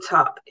caught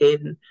up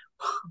in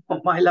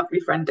what my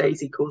lovely friend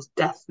Daisy calls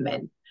death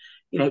min,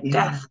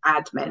 death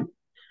admin,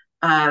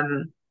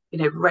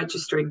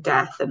 registering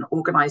death and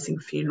organising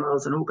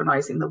funerals and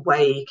organising the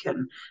wake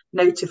and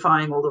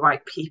notifying all the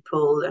right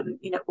people, and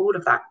all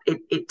of that.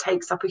 It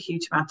takes up a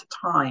huge amount of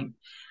time.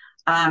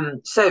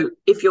 So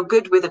if you're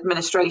good with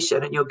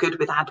administration and you're good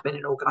with admin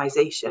and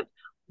organisation,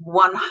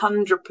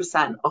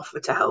 100% offer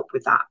to help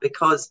with that,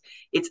 because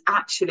it's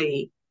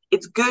actually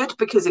it's good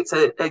because it's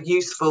a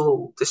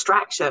useful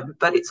distraction,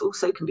 but it's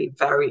also can be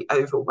very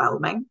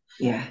overwhelming.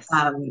 Yes.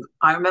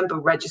 I remember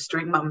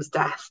registering mum's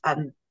death,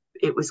 and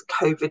it was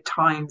COVID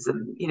times,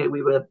 and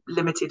we were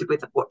limited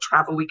with what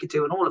travel we could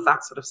do and all of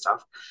that sort of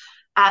stuff.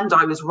 And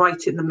I was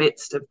right in the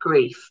midst of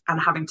grief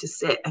and having to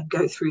sit and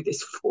go through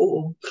this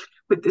form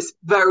with this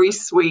very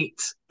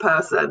sweet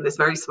person, this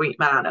very sweet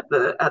man at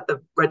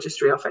the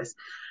registry office.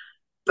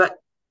 But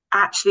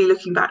actually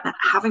looking back now,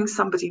 having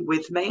somebody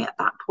with me at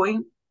that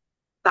point,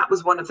 that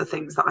was one of the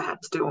things that I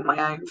had to do on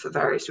my own for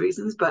various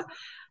reasons. But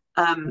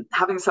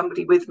having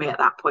somebody with me at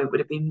that point would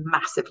have been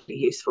massively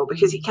useful,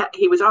 because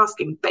he was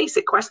asking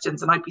basic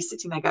questions and I'd be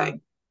sitting there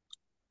going,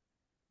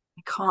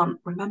 I can't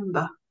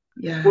remember.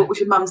 Yeah. What was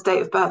your mum's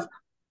date of birth?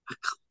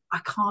 I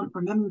can't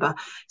remember.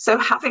 So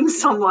having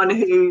someone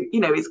who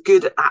is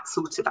good at that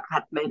sort of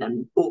admin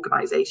and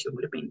organisation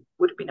would have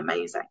been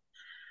amazing.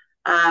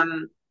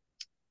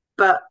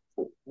 But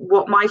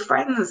what my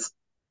friends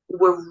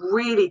were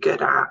really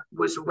good at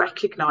was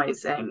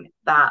recognising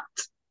that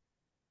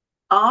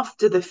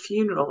after the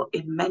funeral,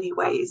 in many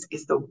ways,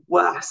 is the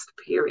worst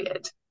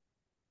period,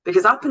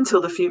 because up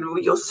until the funeral,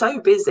 you're so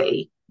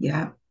busy.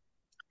 Yeah.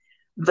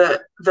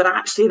 That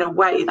actually, in a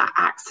way, that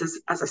acts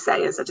as I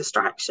say, as a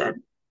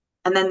distraction.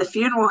 And then the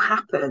funeral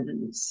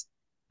happens,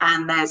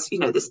 and there's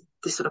this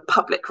sort of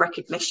public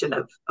recognition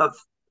of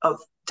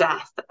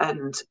death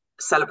and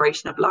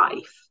celebration of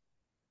life.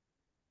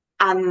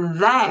 And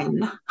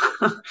then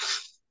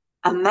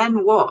and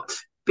then what?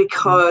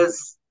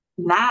 Because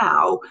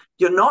now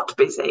you're not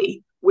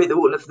busy with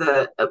all of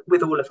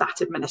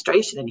that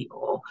administration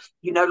anymore.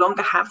 You no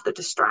longer have the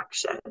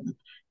distraction.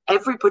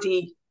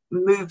 Everybody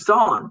moves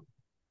on,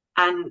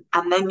 and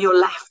then you're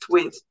left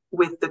with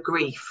the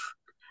grief.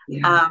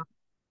 Yeah.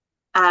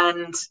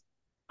 And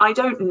I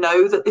don't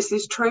know that this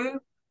is true,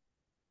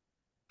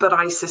 but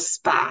I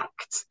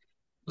suspect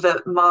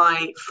that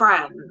my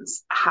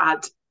friends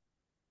had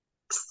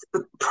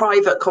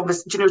private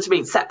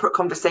separate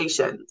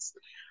conversations,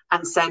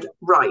 and said,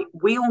 right,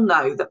 we all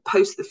know that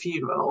post the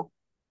funeral,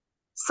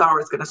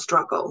 Sara's going to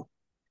struggle.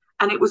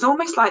 And it was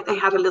almost like they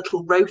had a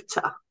little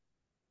rota.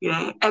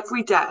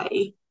 Every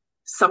day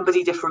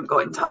somebody different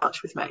got in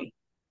touch with me.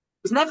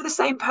 It was never the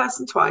same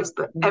person twice,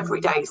 but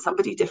every day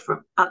somebody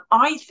different. And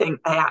I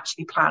think they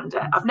actually planned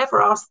it. I've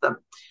never asked them,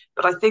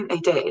 but I think they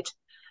did,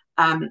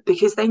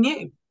 because they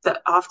knew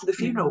that after the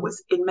funeral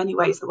was in many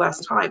ways the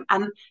worst time.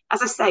 And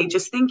as I say,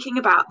 just thinking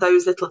about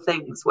those little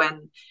things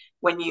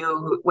when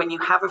you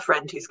have a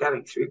friend who's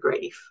going through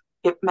grief,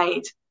 it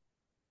made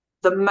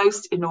the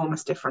most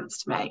enormous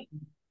difference to me,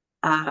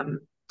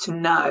 to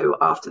know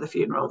after the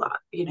funeral that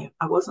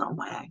I wasn't on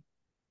my own.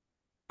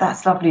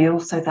 That's lovely.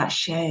 Also, that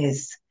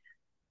shares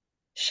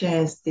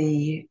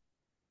the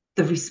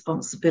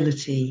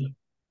responsibility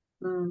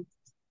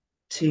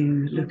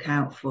to look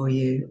out for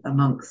you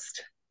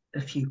amongst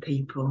a few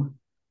people.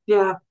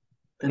 Yeah.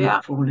 They're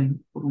not falling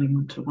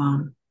onto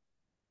one.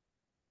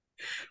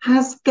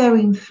 Has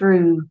going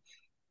through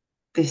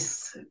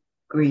this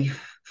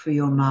grief for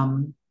your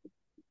mum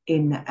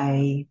in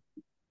a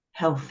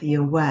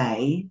healthier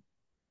way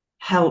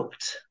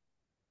helped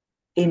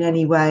in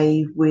any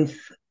way with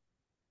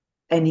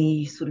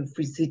any sort of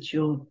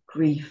residual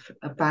grief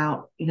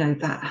about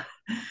that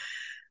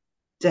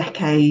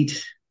decade?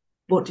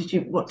 What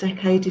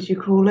decade did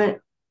you call it?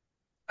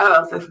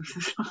 Oh,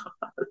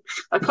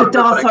 the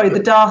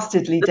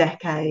dastardly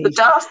decade. The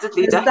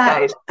dastardly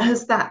decade.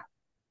 Has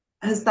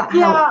that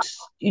helped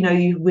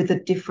you with a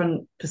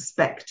different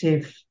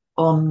perspective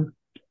on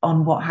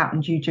what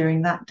happened to you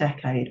during that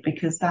decade?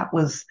 Because that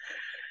was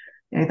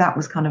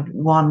kind of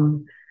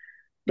one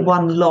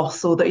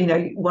loss, or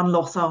one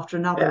loss after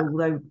another,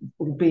 although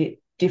albeit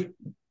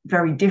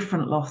very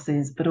different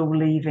losses, but all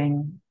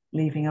leaving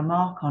a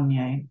mark on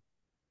you.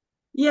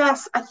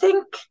 Yes, I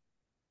think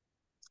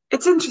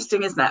it's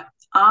interesting, isn't it?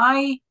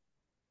 I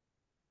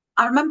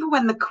remember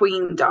when the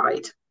Queen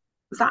died.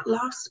 Was that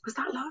last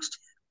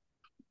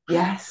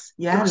year? Yes,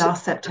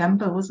 last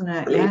September, wasn't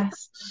it?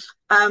 Yes.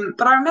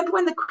 But I remember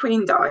when the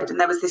Queen died, and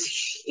there was this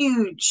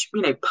huge,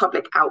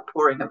 public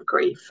outpouring of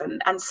grief,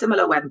 and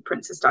similar when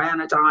Princess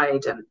Diana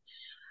died,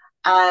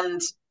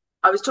 and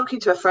I was talking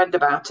to a friend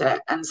about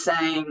it and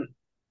saying,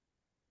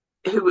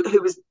 who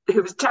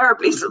was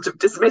terribly sort of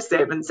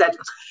dismissive, and said,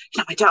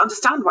 I don't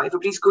understand why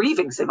everybody's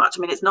grieving so much.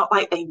 I mean, it's not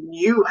like they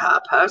knew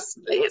her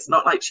personally. It's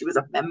not like she was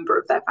a member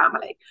of their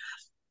family.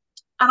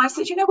 And I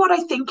said, you know what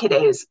I think it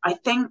is? I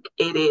think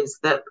it is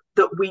that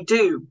we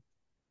do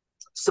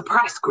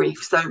suppress grief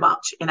so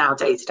much in our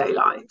day-to-day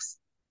lives.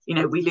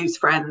 We lose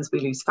friends, we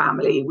lose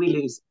family, we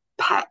lose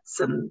pets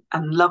and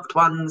loved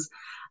ones,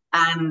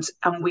 and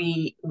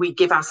we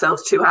give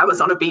ourselves 2 hours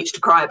on a beach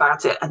to cry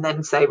about it and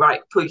then say,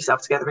 right, pull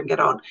yourself together and get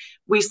on.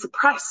 We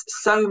suppress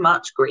so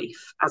much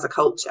grief as a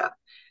culture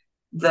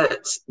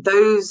that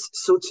those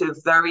sort of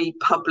very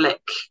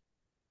public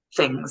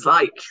things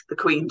like the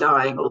Queen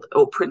dying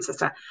or Princess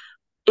Diana,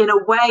 in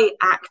a way,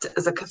 act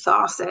as a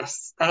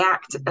catharsis. They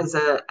act as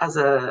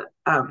a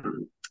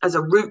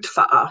route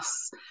for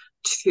us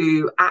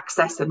to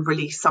access and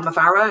release some of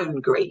our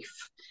own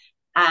grief.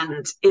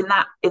 And in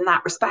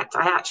that respect,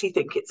 I actually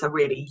think it's a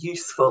really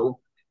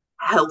useful,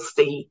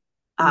 healthy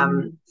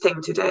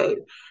thing to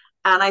do.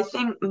 And I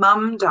think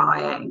mum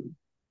dying,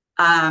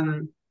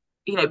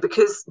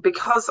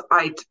 because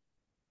I'd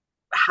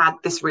had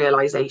this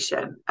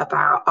realization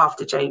about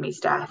after Jamie's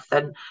death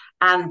and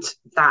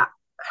that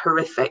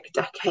horrific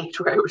decade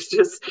where it was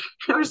just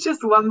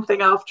one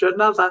thing after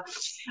another.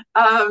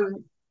 I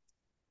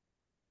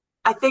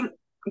think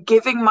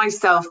giving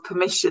myself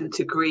permission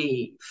to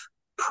grieve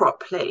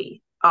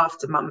properly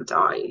after mum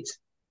died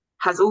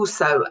has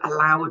also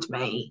allowed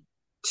me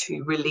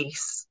to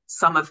release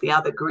some of the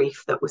other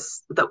grief that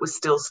was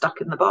still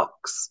stuck in the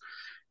box.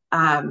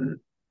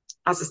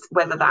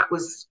 Whether that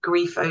was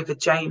grief over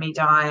Jamie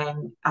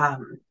dying,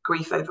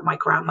 grief over my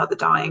grandmother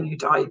dying, who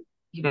died,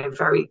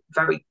 very,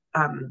 very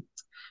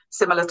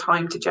similar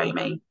time to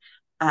Jamie,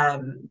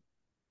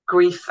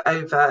 grief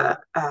over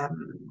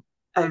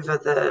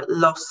the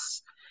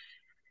loss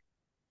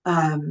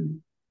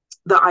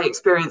that I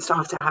experienced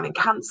after having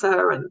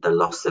cancer, and the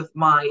loss of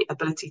my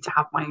ability to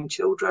have my own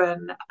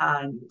children.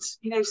 And,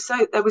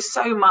 so there was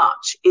so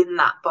much in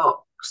that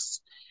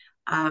box.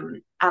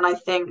 And I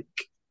think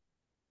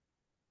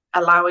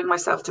allowing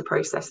myself to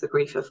process the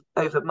grief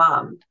over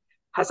mum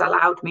has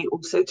allowed me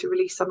also to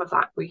release some of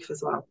that grief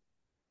as well.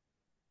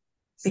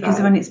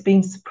 Because when it's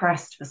been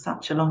suppressed for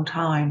such a long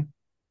time,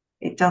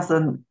 it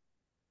doesn't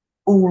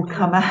all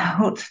come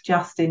out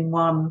just in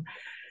one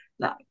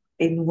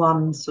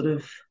sort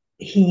of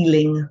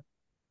healing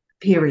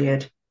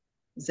period.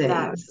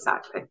 No,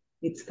 exactly.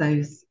 It's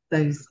those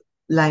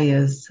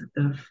layers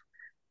of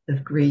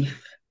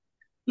grief.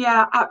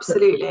 Yeah,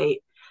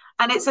 absolutely.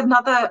 And it's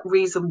another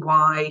reason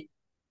why,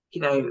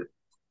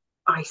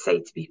 I say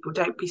to people,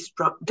 don't be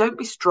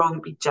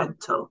strong, be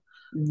gentle.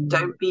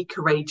 Don't be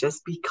courageous,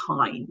 be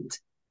kind.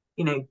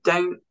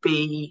 Don't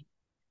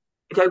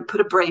put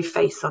a brave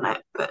face on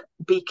it, but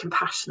be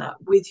compassionate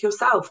with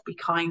yourself, be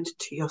kind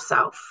to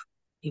yourself,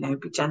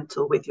 be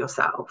gentle with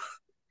yourself.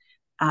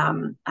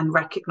 And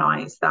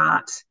recognize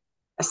that,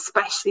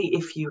 especially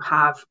if you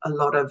have a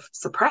lot of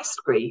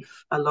suppressed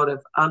grief, a lot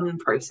of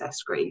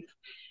unprocessed grief,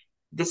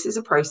 this is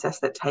a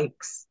process that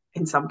takes,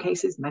 in some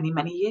cases, many,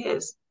 many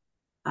years.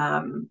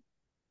 And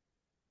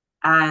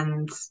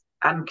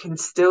can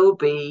still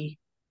be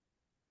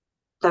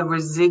that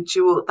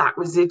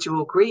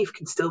residual grief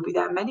can still be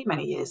there many,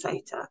 many years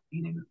later.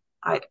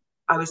 I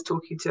was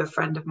talking to a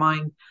friend of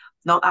mine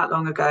not that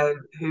long ago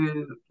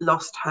who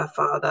lost her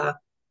father.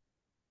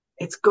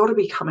 It's got to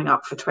be coming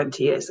up for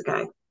 20 years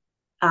ago,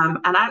 and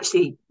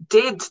actually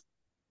did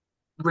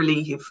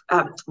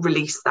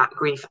release that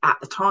grief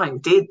at the time,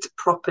 did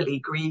properly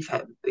grieve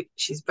him.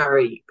 She's a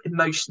very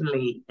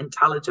emotionally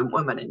intelligent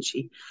woman,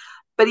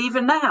 but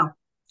even now,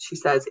 she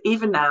says,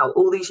 even now,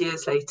 all these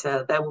years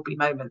later, there will be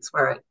moments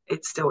where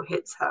it still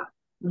hits her.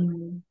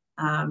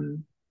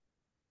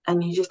 And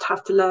you just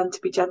have to learn to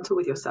be gentle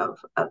with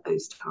yourself at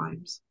those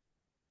times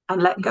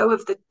and let go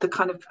of the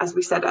kind of, as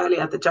we said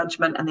earlier, the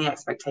judgment and the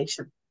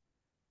expectation.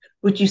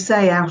 Would you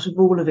say out of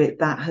all of it,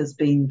 that has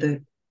been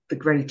the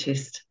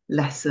greatest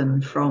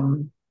lesson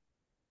from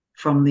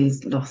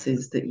these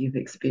losses that you've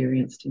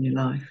experienced in your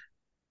life?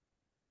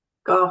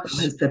 Gosh.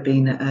 Has there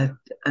been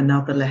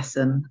another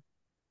lesson?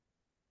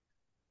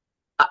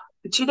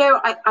 Do you know,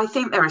 I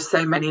think there are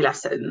so many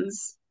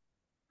lessons.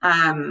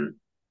 I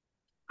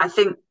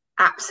think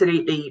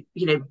absolutely,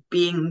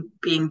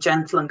 being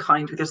gentle and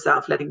kind with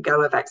yourself, letting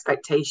go of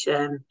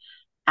expectation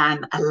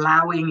and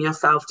allowing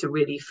yourself to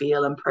really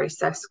feel and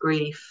process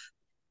grief,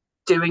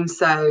 doing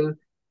so,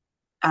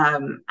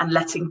 and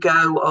letting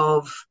go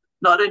of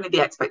not only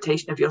the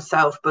expectation of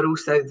yourself, but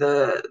also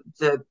the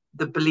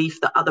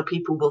belief that other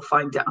people will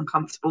find it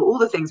uncomfortable, all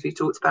the things we've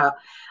talked about.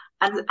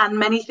 And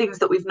many things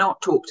that we've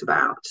not talked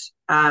about.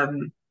 I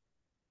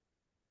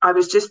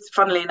was just,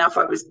 funnily enough,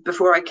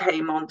 before I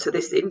came on to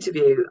this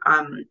interview,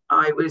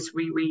 I was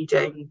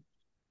rereading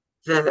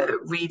the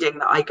reading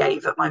that I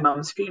gave at my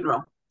mum's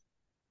funeral.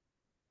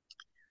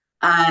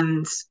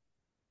 And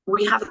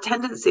we have a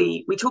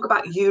tendency, we talk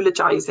about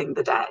eulogizing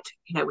the dead.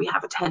 We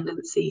have a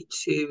tendency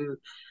to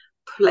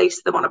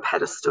place them on a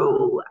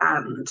pedestal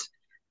and,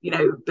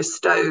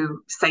 bestow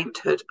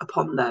sainthood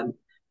upon them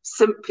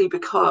simply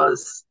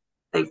because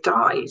they've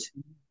died.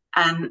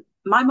 And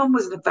my mum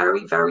was a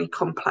very, very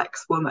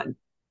complex woman.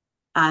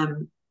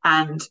 And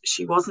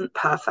she wasn't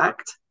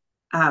perfect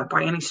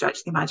by any stretch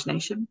of the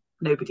imagination.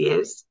 Nobody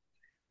is.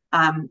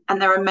 And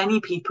there are many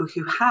people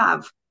who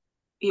have,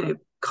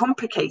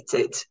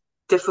 complicated,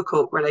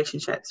 difficult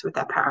relationships with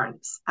their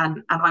parents.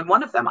 And I'm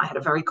one of them. I had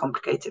a very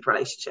complicated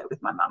relationship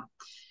with my mum.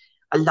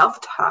 I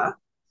loved her,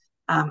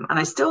 and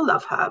I still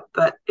love her,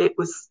 but it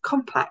was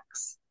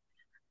complex.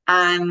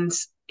 And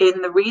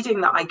in the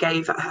reading that I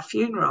gave at her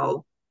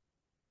funeral,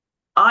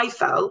 I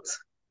felt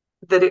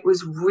that it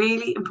was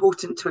really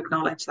important to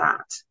acknowledge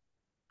that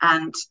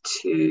and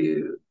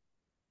to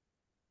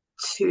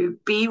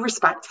be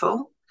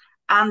respectful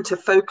and to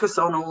focus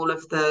on all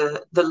of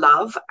the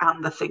love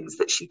and the things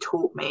that she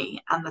taught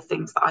me and the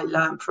things that I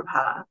learned from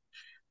her,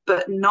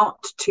 but not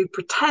to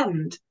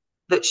pretend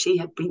that she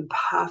had been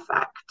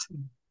perfect.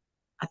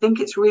 I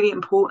think it's really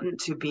important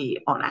to be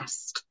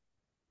honest.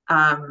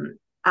 And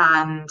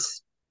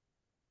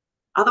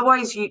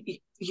otherwise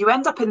you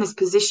end up in this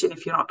position,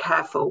 if you're not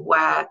careful,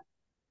 where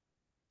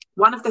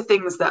one of the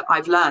things that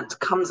I've learned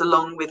comes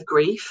along with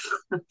grief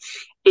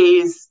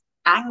is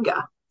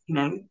anger. You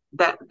know,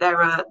 that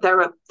there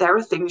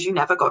are things you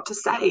never got to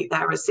say.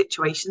 There are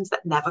situations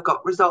that never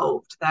got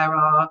resolved. There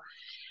are,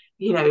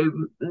 you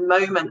know,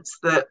 moments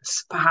that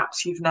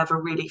perhaps you've never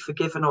really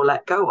forgiven or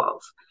let go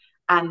of.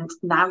 And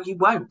now you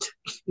won't.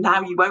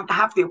 Now you won't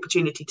have the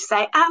opportunity to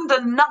say, and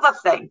another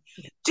thing,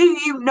 do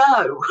you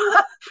know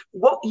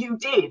what you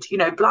did? You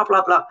know, blah,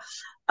 blah, blah.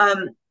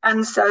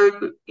 And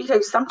so, you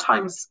know,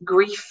 sometimes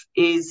grief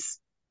is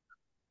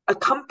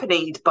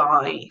accompanied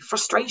by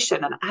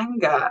frustration and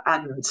anger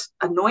and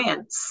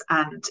annoyance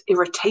and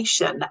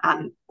irritation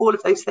and all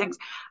of those things.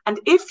 And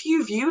if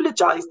you've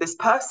eulogized this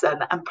person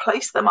and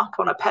placed them up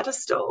on a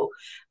pedestal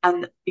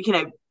and, you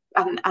know,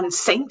 and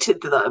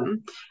sainted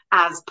them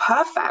as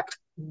perfect,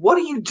 what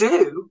do you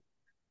do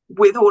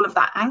with all of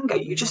that anger?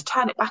 You just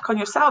turn it back on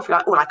yourself. You're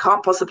like, well, I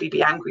can't possibly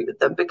be angry with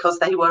them because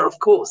they were, of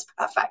course,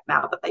 perfect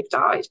now that they've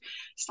died.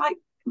 It's like,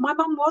 my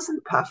mum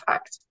wasn't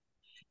perfect.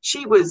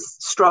 She was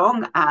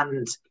strong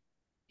and,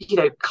 you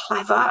know,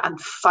 clever and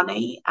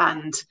funny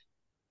and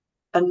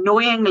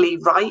annoyingly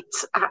right,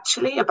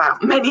 actually,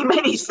 about many,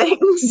 many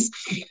things.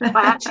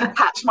 I actually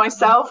catch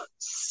myself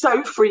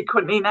so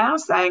frequently now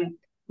saying,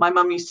 my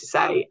mum used to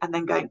say, and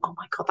then going, oh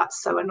my God,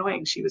 that's so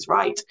annoying. She was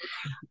right.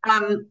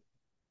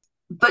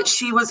 But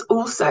she was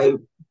also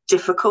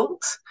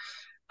difficult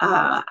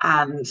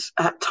and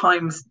at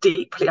times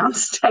deeply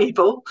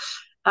unstable.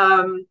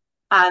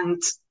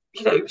 And,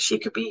 you know, she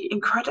could be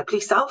incredibly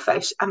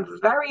selfish and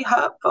very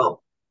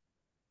hurtful.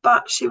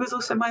 But she was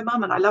also my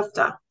mum and I loved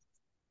her.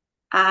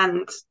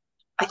 And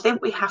I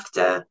think we have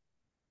to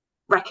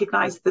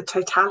recognize the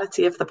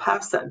totality of the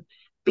person,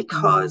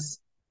 because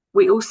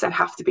we also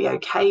have to be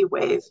okay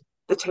with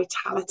the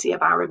totality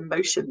of our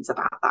emotions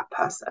about that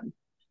person.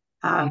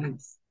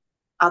 Yes.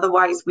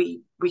 Otherwise,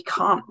 we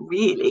can't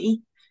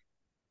really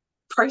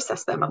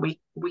process them and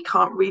we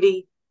can't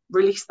really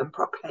release them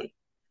properly.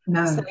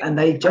 No, so, and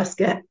they just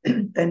get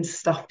then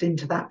stuffed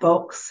into that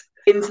box.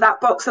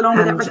 Along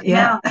with everything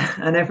else.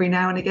 And every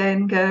now and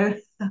again go,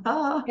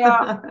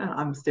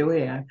 I'm still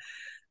here.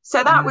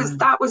 So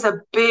that was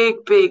a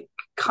big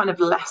kind of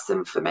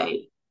lesson for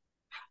me.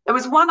 There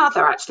was one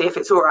other, actually, if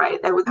it's all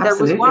right. There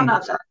was one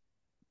other,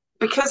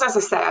 because as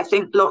I say, I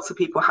think lots of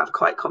people have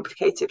quite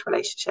complicated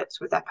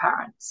relationships with their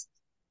parents,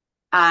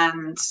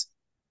 and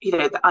you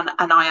know,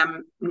 and I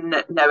am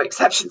no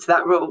exception to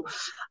that rule.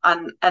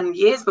 And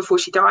years before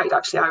she died,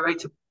 actually,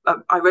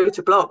 I wrote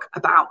a blog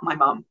about my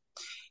mum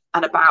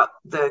and about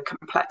the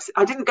complexity.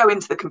 I didn't go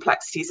into the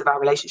complexities of our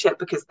relationship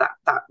because that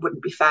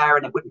wouldn't be fair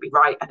and it wouldn't be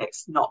right, and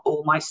it's not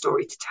all my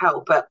story to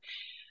tell. But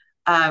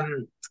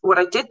what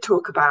I did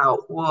talk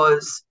about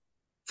was,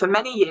 for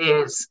many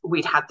years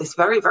we'd had this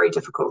very, very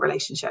difficult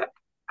relationship,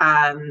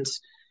 and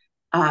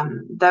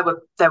there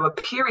were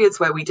periods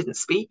where we didn't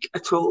speak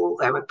at all.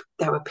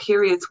 There were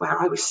periods where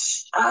I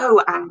was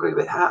so angry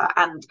with her,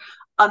 and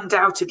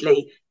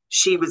undoubtedly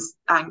she was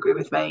angry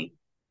with me.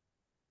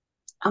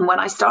 And when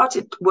I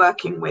started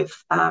working with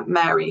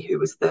Mary, who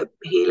was the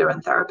healer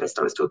and therapist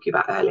I was talking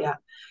about earlier,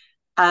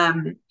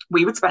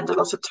 we would spend a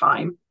lot of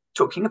time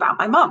talking about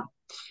my mum.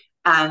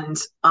 And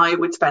I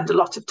would spend a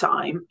lot of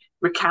time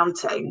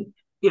recounting,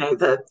 you know,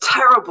 the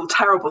terrible,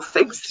 terrible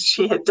things that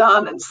she had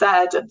done and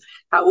said, and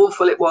how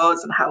awful it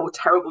was, and how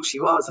terrible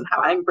she was, and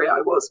how angry I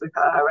was with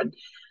her.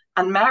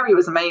 And Mary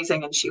was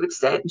amazing, and she would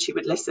sit and she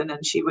would listen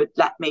and she would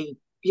let me,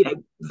 you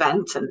know,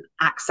 vent and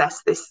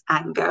access this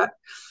anger.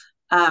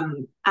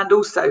 And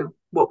also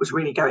what was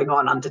really going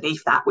on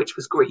underneath that, which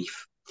was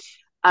grief.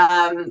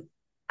 And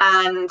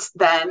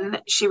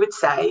then she would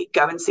say,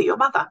 go and see your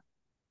mother.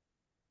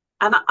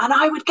 And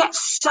I would get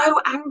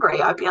so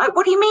angry. I'd be like,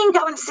 what do you mean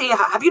go and see her?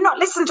 Have you not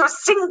listened to a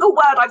single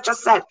word I've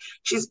just said?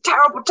 She's a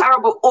terrible,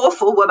 terrible,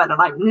 awful woman,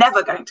 and I'm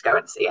never going to go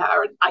and see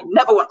her, and I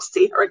never want to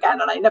see her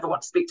again, and I never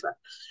want to speak to her.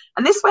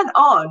 And this went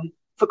on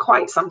for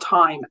quite some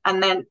time.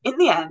 And then in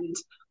the end,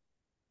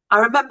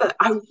 I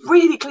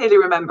really clearly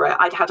remember it.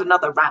 I'd had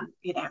another rant,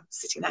 you know,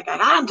 sitting there going,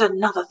 and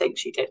another thing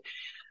she did.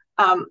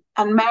 And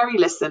Mary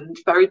listened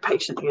very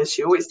patiently, as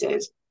she always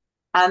did.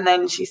 And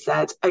then she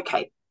said,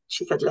 okay,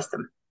 she said,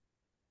 listen,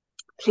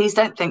 please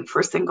don't think for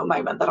a single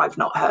moment that I've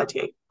not heard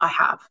you. I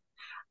have.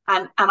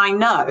 And I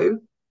know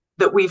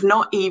that we've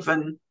not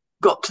even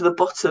got to the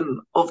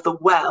bottom of the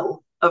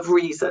well of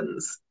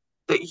reasons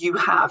that you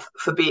have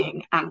for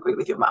being angry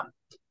with your mum.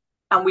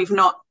 And we've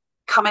not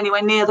come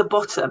anywhere near the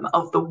bottom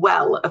of the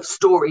well of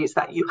stories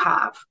that you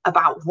have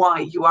about why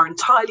you are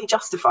entirely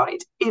justified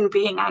in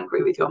being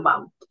angry with your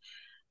mum.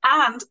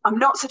 And I'm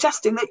not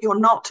suggesting that you're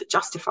not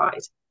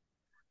justified.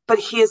 But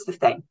here's the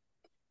thing.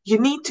 You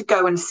need to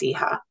go and see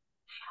her.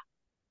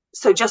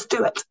 So just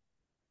do it.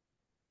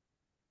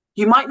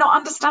 You might not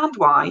understand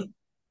why,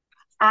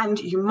 and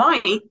you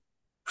might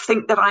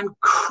think that I'm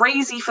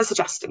crazy for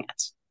suggesting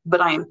it,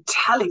 but I am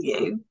telling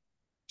you,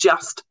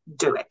 just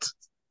do it.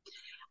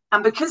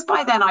 And because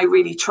by then I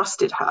really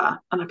trusted her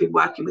and I've been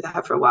working with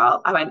her for a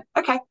while, I went,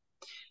 okay.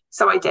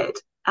 So I did.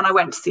 And I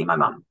went to see my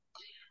mum.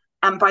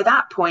 And by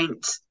that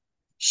point,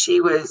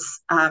 she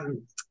was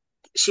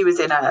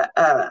in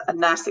a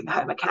nursing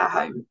home, a care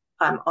home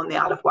on the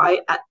Isle of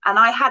Wight. And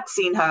I had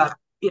seen her,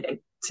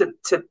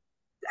 to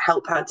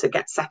help her to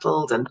get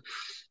settled. And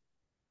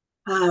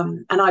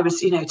I was,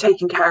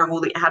 taking care of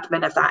all the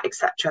admin of that,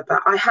 etc.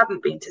 But I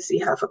hadn't been to see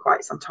her for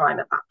quite some time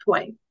at that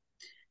point.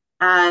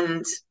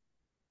 And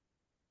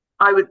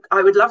I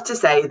would love to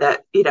say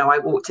that, I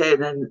walked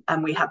in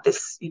and we had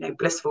this,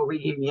 blissful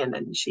reunion,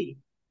 and she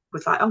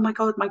was like, oh my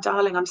God, my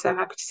darling, I'm so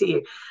happy to see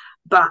you.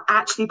 But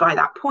actually by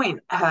that point,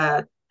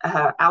 her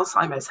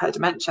Alzheimer's, her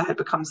dementia had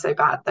become so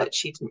bad that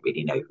she didn't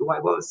really know who I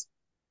was,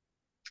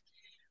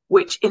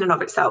 which in and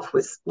of itself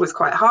was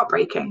quite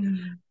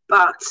heartbreaking.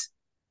 But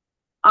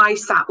I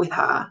sat with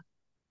her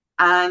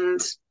and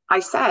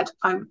I said,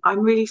 I'm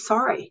really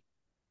sorry.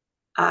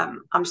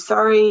 I'm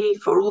sorry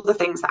for all the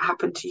things that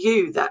happened to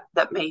you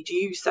that made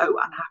you so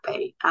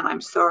unhappy. And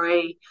I'm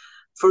sorry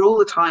for all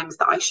the times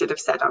that I should have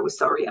said I was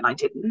sorry and I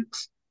didn't.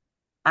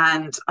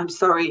 And I'm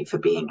sorry for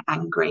being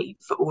angry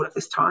for all of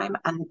this time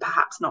and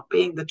perhaps not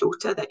being the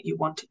daughter that you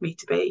wanted me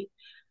to be.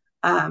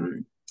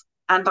 And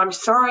I'm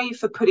sorry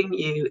for putting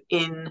you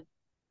in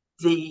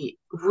the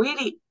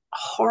really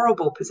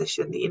horrible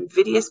position, the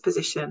invidious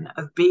position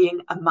of being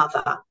a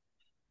mother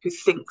who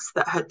thinks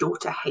that her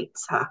daughter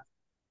hates her.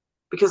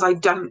 Because I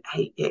don't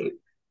hate you.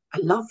 I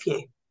love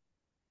you.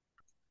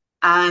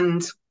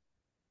 And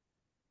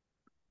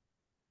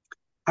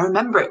I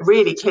remember it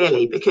really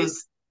clearly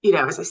because,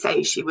 as I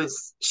say, she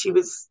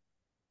was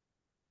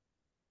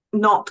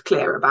not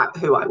clear about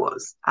who I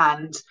was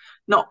and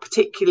not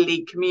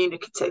particularly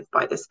communicative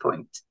by this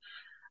point.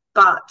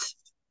 But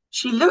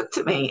she looked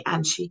at me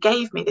and she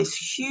gave me this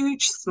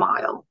huge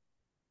smile.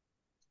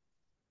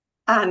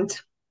 And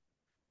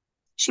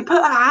she put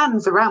her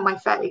hands around my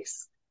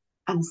face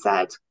and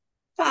said,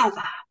 there,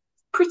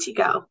 pretty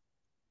girl,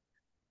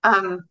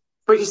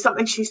 which is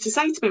something she used to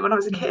say to me when I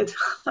was a kid.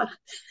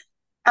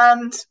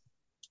 And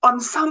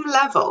on some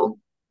level,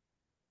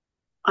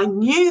 I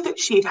knew that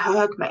she'd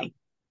heard me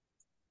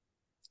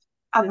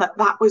and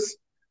that was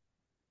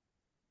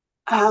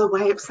her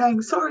way of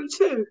saying sorry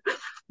too.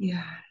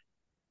 Yeah.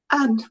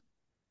 And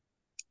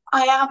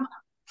I am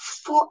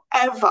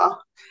forever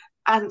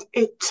and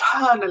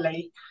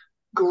eternally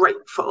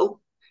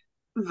grateful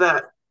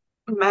that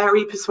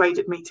Mary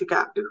persuaded me to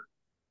go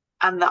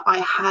and that I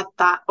had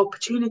that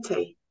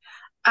opportunity.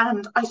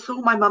 And I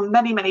saw my mum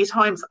many, many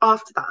times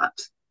after that.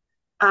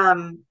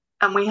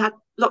 And we had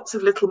lots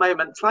of little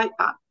moments like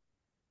that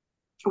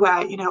where,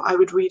 I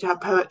would read her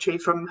poetry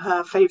from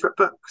her favourite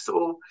books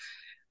or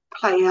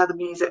play her the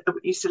music that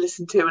we used to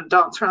listen to and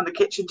dance around the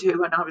kitchen to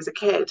when I was a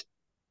kid.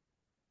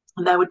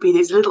 And there would be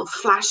these little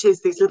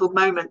flashes, these little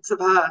moments of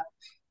her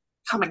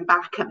coming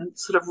back and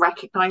sort of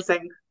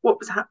recognising what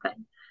was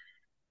happening.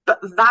 But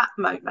that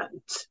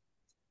moment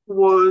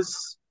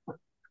was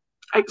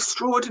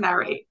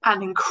extraordinary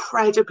and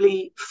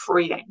incredibly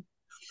freeing.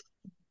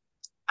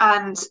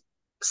 And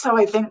so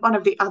I think one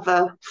of the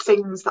other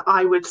things that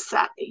I would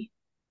say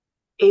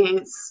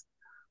is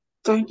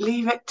don't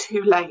leave it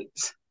too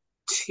late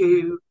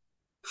to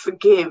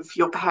forgive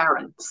your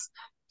parents.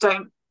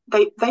 They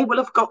will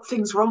have got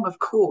things wrong, of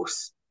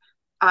course.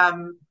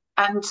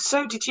 And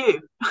so did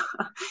you.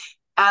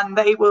 And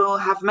they will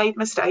have made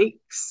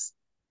mistakes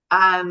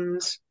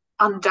and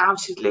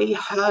undoubtedly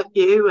hurt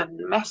you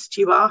and messed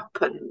you up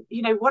and,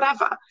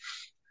 whatever.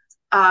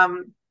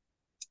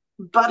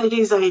 But it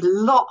is a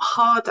lot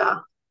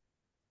harder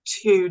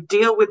to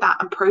deal with that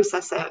and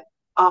process it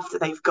after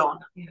they've gone.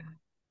 Yeah.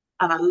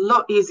 And a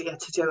lot easier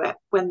to do it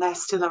when they're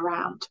still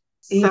around.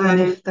 Even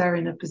if they're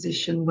in a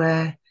position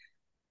where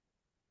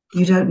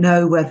you don't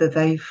know whether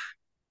they've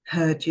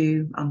heard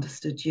you,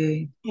 understood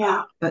you.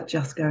 Yeah. But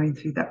just going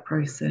through that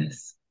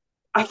process.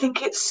 I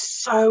think it's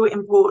so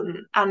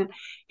important. And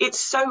it's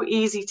so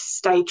easy to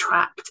stay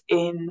trapped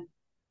in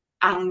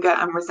anger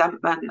and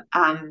resentment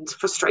and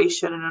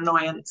frustration and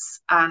annoyance.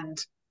 And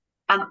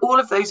all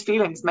of those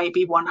feelings may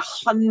be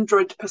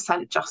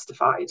 100%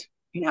 justified.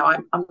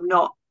 I'm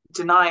not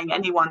denying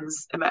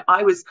anyone's.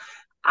 I was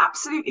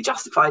absolutely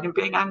justified in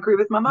being angry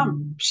with my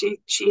mum.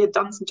 She had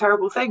done some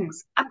terrible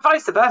things and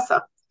vice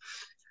versa.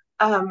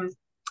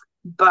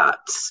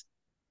 But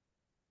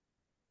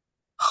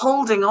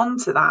holding on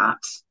to that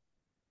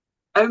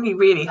only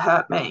really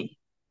hurt me.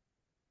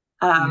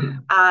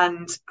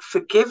 And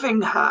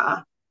forgiving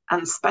her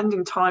and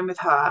spending time with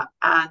her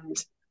and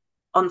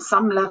on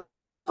some level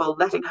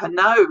letting her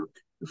know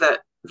that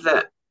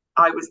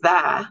I was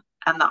there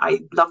and that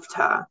I loved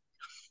her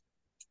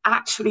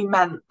actually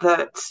meant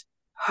that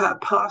her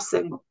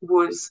passing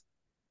was,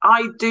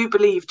 I do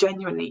believe,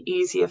 genuinely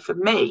easier for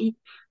me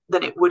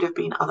than it would have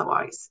been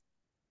otherwise.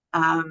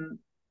 And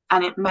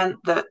And it meant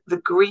that the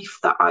grief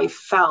that I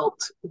felt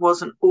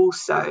wasn't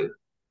also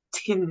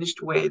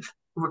tinged with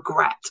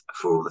regret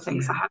for all the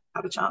things I hadn't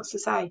had a chance to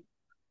say.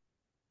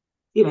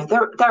 You know,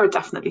 there are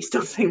definitely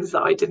still things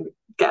that I didn't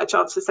get a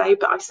chance to say,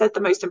 but I said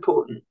the most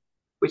important,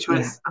 which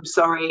was, I'm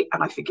sorry,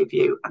 and I forgive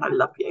you, and I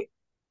love you.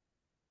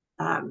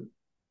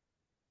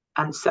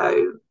 And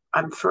so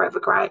I'm forever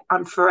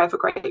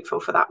grateful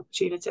for that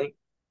opportunity.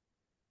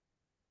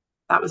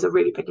 That was a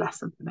really big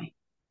lesson for me.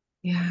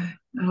 Yeah.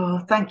 Oh,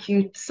 thank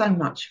you so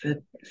much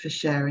for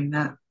sharing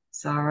that,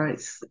 Sara.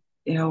 It's,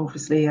 you know,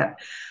 obviously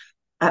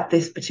at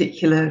this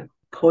particular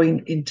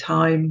point in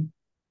time,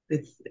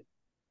 with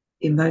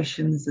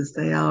emotions as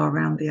they are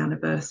around the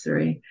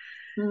anniversary,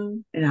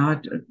 you know, I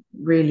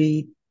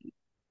really,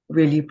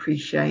 really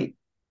appreciate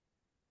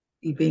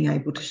you being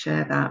able to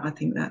share that. I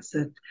think that's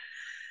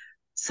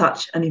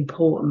such an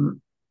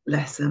important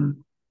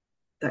lesson,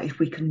 that if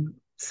we can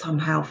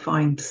somehow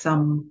find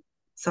some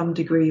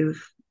degree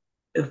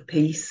of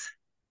peace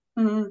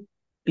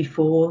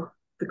before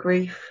the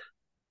grief,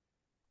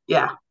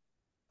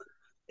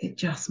 it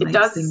just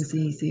makes things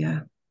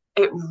easier.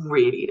 It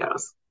really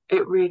does.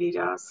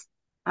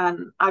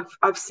 And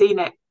I've seen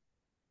it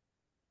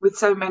with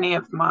so many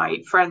of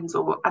my friends,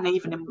 and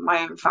even in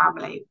my own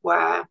family,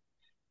 where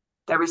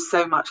there is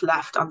so much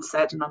left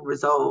unsaid and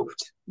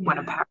unresolved when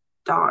a parent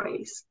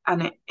dies,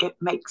 and it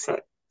makes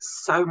it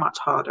so much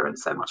harder and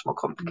so much more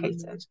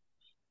complicated,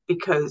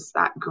 because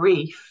that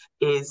grief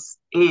is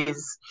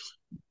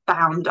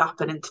bound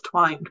up and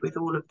intertwined with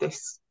all of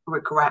this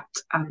regret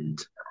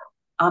and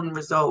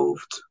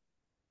unresolved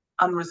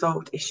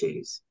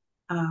issues.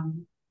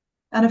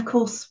 And of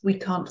course, we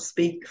can't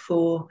speak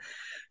for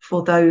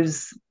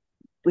those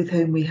with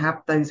whom we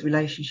have those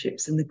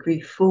relationships and the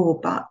grief for,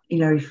 but you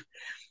know,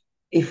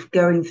 if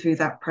going through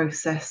that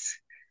process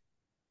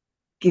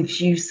gives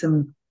you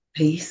some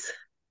peace,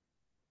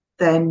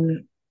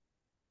 then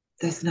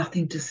there's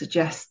nothing to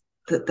suggest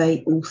that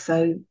they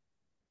also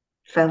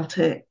felt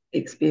it,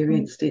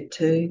 experienced it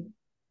too.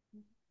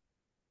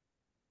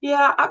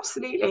 Yeah,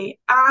 absolutely.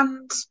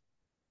 And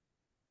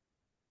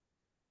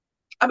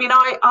I mean,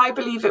 I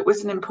believe it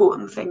was an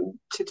important thing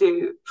to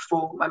do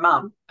for my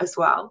mum as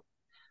well.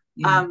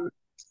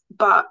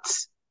 But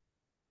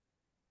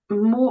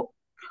more,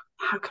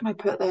 how can I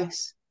put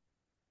this?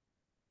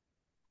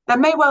 There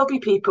may well be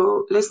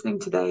people listening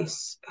to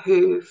this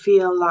who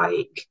feel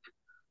like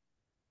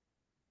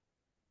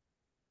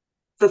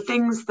the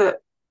things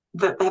that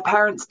their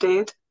parents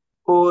did,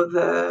 or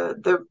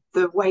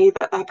the way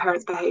that their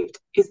parents behaved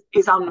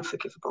is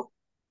unforgivable.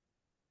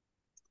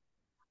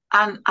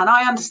 And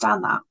I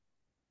understand that.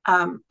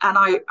 And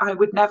I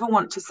would never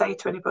want to say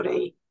to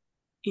anybody,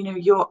 you know,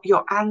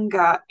 your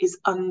anger is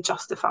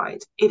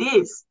unjustified. It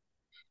is.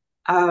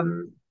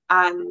 And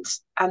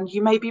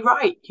you may be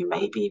right. You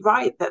may be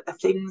right that the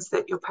things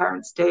that your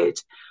parents did,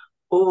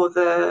 or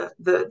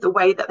the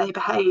way that they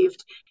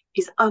behaved,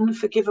 is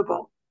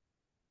unforgivable.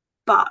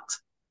 But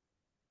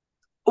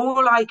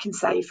all I can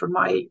say from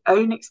my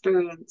own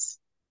experience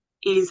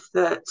is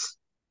that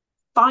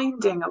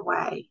finding a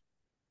way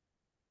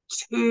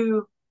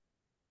to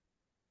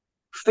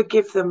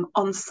forgive them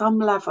on some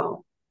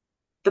level,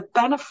 the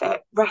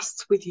benefit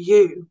rests with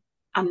you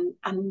and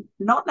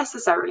not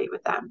necessarily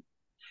with them.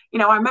 You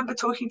know, I remember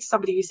talking to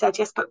somebody who said,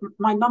 yes, but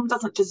my mum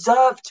doesn't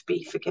deserve to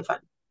be forgiven.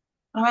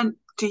 And I went,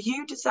 do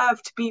you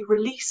deserve to be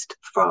released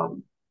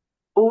from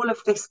all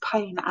of this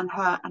pain and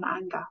hurt and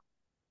anger?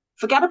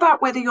 Forget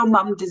about whether your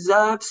mum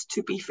deserves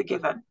to be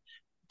forgiven.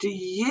 Do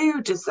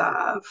you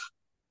deserve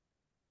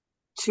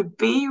to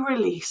be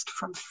released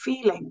from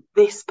feeling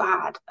this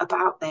bad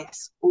about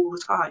this all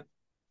the time?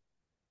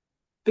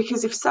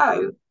 Because if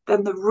so,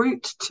 then the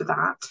route to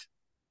that,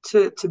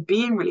 to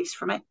being released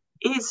from it,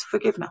 is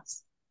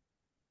forgiveness.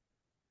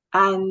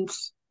 And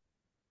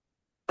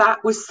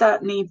that was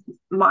certainly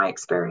my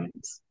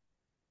experience.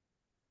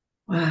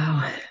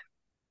 Wow,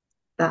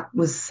 that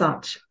was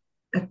such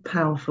a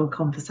powerful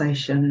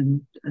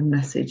conversation and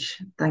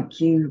message. Thank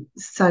you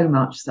so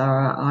much,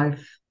 Sara.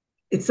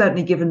 It's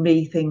certainly given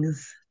me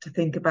things to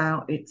think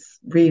about. It's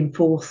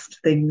reinforced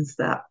things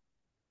that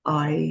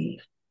I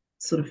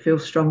sort of feel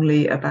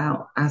strongly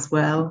about as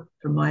well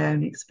from my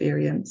own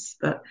experience.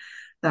 But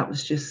that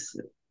was just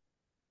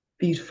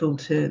beautiful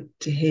to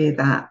hear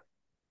that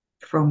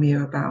from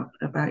you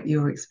about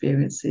your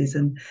experiences,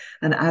 and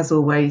as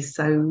always,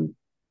 so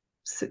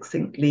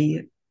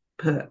succinctly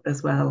put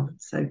as well.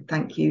 So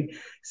thank you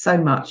so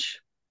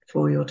much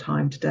for your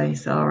time today,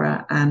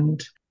 Sara,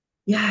 and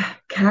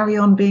carry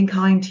on being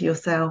kind to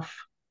yourself.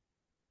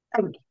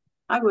 Thank you.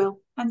 I will.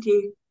 And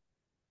you.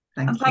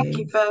 Thank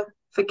you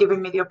for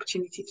giving me the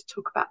opportunity to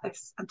talk about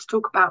this, and to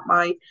talk about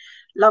my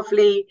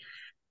lovely,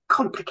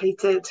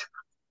 complicated,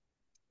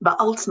 but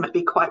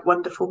ultimately quite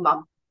wonderful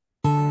mum.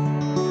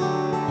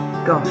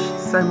 Gosh,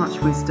 so much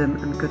wisdom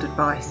and good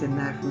advice in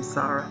there from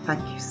Sara.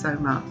 Thank you so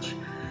much.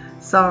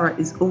 Sara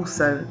has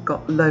also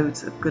got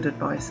loads of good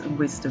advice and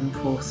wisdom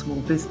for small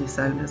business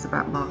owners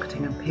about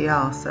marketing and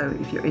PR. So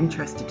if you're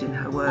interested in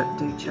her work,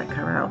 do check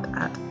her out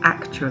at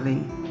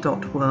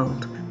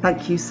actually.world.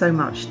 Thank you so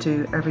much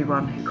to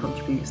everyone who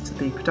contributes to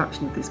the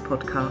production of this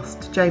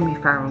podcast, to Jamie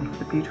Farrell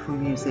for the beautiful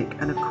music,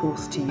 and of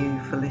course to you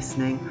for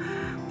listening.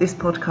 This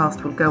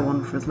podcast will go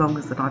on for as long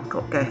as that I've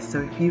got guests,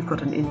 so if you've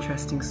got an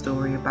interesting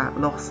story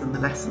about loss and the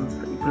lessons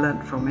that you've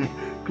learnt from it,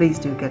 please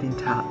do get in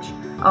touch.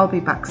 I'll be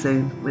back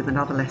soon with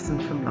another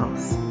lesson from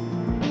loss.